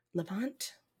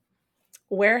 Levant?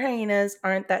 Were hyenas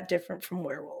aren't that different from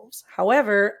werewolves.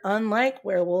 However, unlike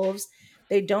werewolves,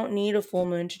 they don't need a full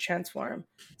moon to transform.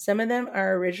 Some of them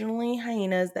are originally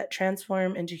hyenas that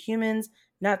transform into humans,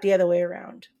 not the other way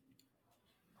around.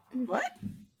 What?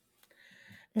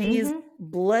 These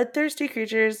bloodthirsty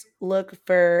creatures look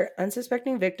for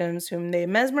unsuspecting victims whom they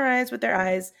mesmerize with their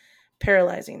eyes,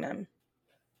 paralyzing them.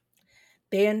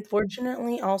 They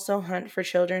unfortunately also hunt for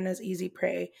children as easy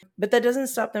prey, but that doesn't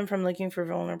stop them from looking for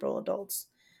vulnerable adults.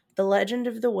 The legend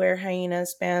of the were hyena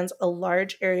spans a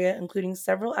large area, including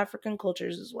several African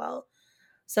cultures as well.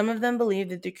 Some of them believe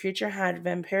that the creature had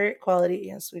vampiric quality.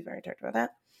 Yes, we've already talked about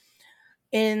that.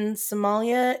 In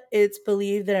Somalia, it's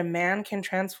believed that a man can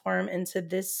transform into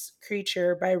this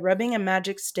creature by rubbing a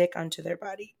magic stick onto their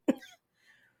body.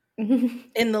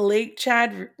 In the Lake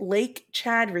Chad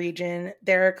region,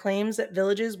 there are claims that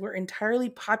villages were entirely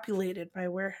populated by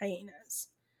were hyenas.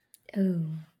 Oh.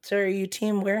 So are you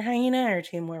team were hyena or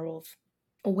team werewolf?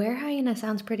 Were hyena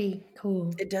sounds pretty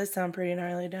cool. It does sound pretty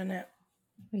gnarly, doesn't it?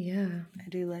 Yeah. I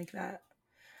do like that.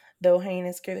 Though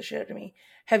hyenas scare the shit out of me.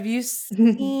 Have you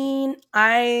seen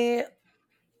I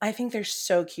think they're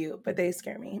so cute, but they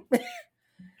scare me.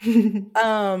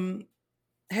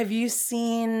 Have you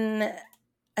seen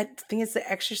I think it's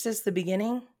The Exorcist, the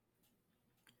beginning?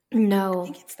 No. I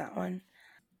think it's that one.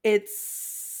 It's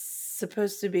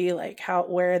supposed to be like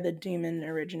where the demon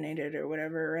originated or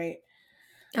whatever, right?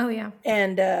 Oh, yeah.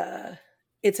 And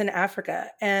it's in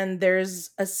Africa, and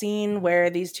there's a scene where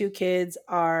these two kids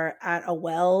are at a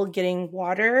well getting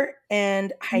water,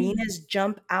 and hyenas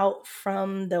jump out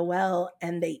from the well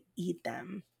and they eat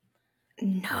them.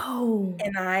 No.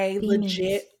 And I Demons.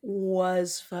 legit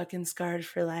was fucking scarred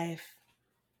for life.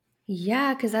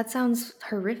 Yeah, because that sounds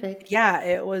horrific. Yeah,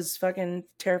 it was fucking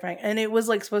terrifying. And it was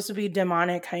like supposed to be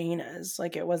demonic hyenas.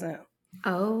 Like it wasn't.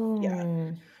 Oh.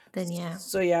 Yeah. Then yeah.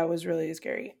 So yeah, it was really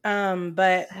scary.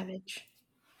 But Savage.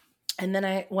 and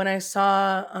then when I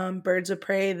saw Birds of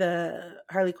Prey, the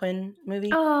Harley Quinn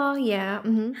movie, Oh, yeah.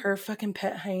 her fucking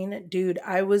pet hyena, dude,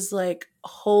 I was like,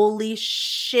 holy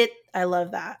shit, I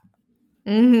love that.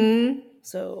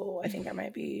 So I think I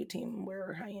might be team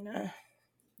were hyena.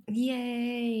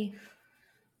 Yay.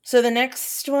 So the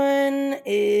next one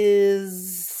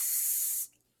is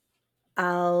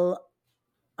Al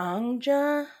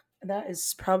Anja. That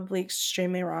is probably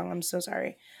extremely wrong. I'm so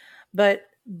sorry. But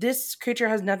this creature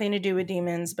has nothing to do with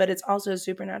demons, but it's also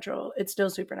supernatural. It's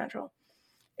still supernatural.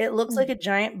 It looks like a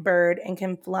giant bird and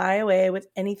can fly away with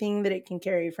anything that it can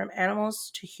carry, from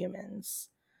animals to humans.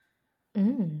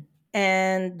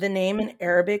 And the name in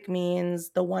Arabic means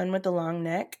the one with the long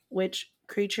neck, this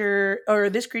creature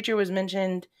was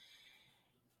mentioned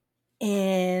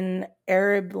in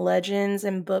Arab legends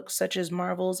and books such as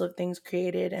Marvels of Things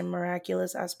Created and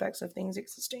Miraculous Aspects of Things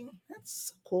Existing.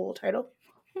 That's a cool title.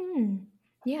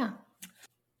 Yeah.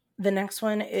 The next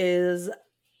one is,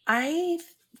 I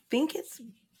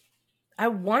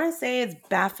want to say it's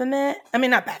Baphomet. I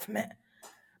mean, not Baphomet.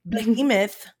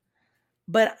 Behemoth.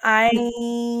 But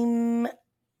I'm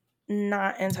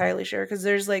not entirely sure because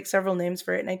there's like several names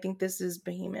for it, and I think this is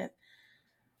Behemoth.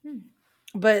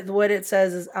 But what it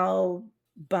says is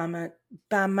Bamat.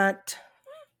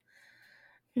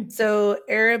 So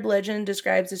Arab legend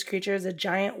describes this creature as a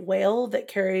giant whale that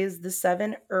carries the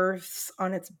 7 earths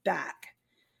on its back.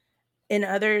 In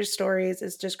other stories,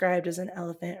 it's described as an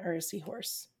elephant or a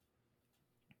seahorse.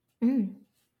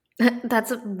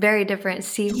 That's very different.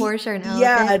 Seahorse or an elephant?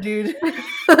 Yeah, dude.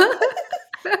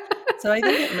 So I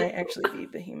think it might actually be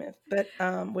Behemoth, but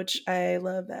which I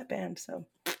love that band. So.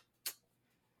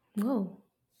 Whoa.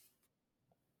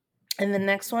 And the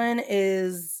next one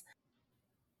is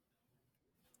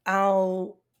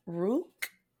Al-Rook.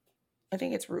 I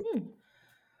think it's Rook.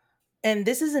 And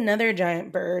this is another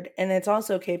giant bird, and it's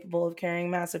also capable of carrying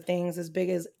massive things as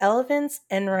big as elephants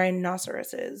and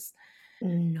rhinoceroses.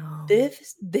 No.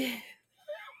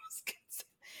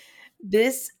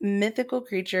 This mythical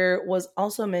creature was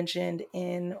also mentioned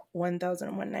in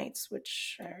 1001 Nights,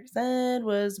 which I already said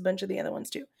was a bunch of the other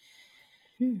ones too.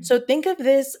 So think of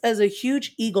this as a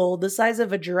huge eagle the size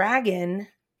of a dragon,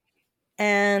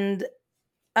 and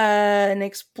an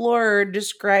explorer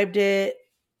described it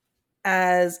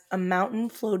as a mountain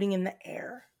floating in the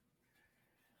air.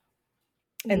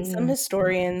 And some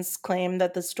historians claim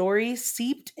that the story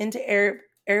seeped into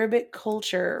Arabic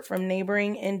culture from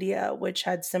neighboring India, which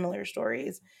had similar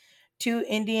stories. 2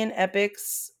 Indian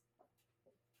epics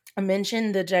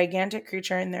mention the gigantic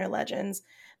creature in their legends.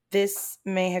 This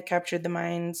may have captured the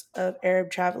minds of Arab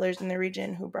travelers in the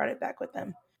region who brought it back with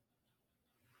them.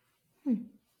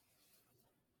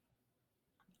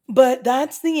 But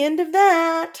that's the end of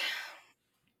that.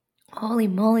 Holy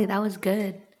moly, that was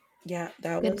good. Yeah,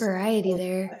 that good was variety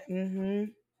there.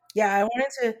 Yeah, I wanted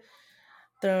to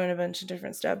throw in a bunch of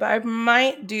different stuff, but I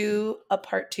might do a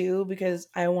part 2 because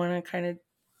I want to kind of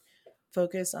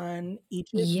focus on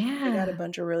Egypt. Yeah, I got a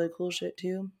bunch of really cool shit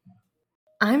too.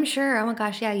 I'm sure. Oh my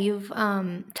gosh, yeah, you've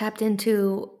tapped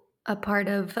into a part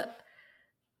of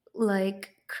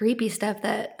like creepy stuff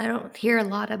that I don't hear a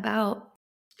lot about.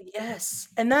 Yes,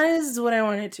 and that is what I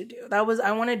wanted to do. I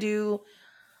want to do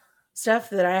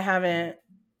stuff that I haven't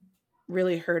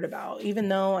really heard about, even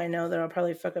though I know that I'll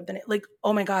probably fuck up the name. Like,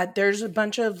 oh my god, there's a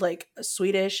bunch of like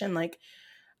Swedish and like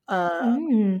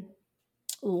like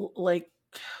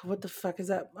what the fuck is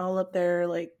that all up there,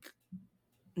 like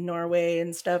Norway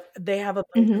and stuff. They have a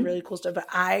bunch of really cool stuff, but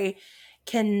I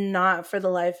cannot for the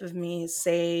life of me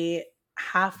say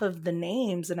half of the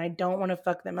names, and I don't want to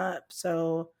fuck them up,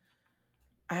 so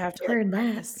I have to heard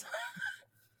practice.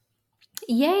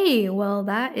 Yay! Well,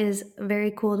 that is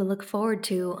very cool to look forward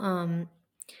to.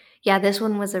 Yeah, this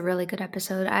one was a really good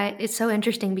episode. It's so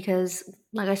interesting because,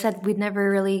 like I said, we'd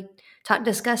never really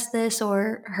discussed this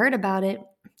or heard about it.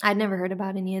 I'd never heard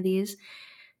about any of these.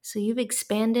 So you've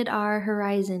expanded our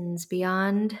horizons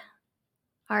beyond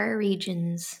our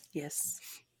regions. Yes.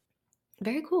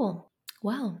 Very cool.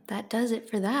 Well, that does it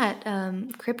for that.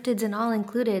 Cryptids and all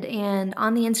included. And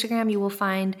on the Instagram, you will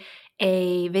find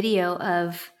a video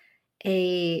of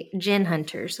a gin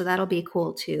hunter. So that'll be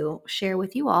cool to share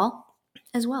with you all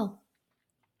as well.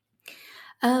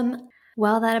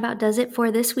 Well, that about does it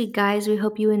for this week, guys. We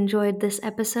hope you enjoyed this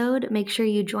episode. Make sure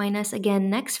you join us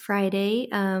again next Friday.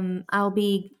 I'll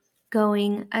be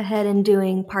going ahead and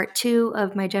doing part 2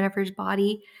 of my Jennifer's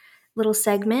Body little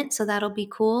segment, so that'll be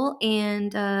cool.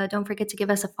 And don't forget to give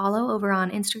us a follow over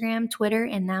on Instagram, Twitter,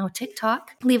 and now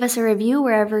TikTok. Leave us a review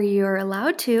wherever you're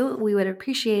allowed to. We would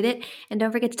appreciate it. And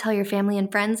don't forget to tell your family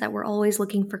and friends that we're always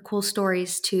looking for cool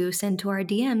stories to send to our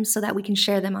DMs so that we can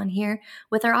share them on here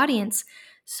with our audience.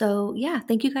 So yeah,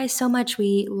 thank you guys so much.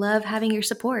 We love having your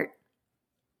support.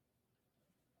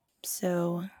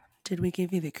 So, did we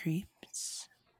give you the creeps?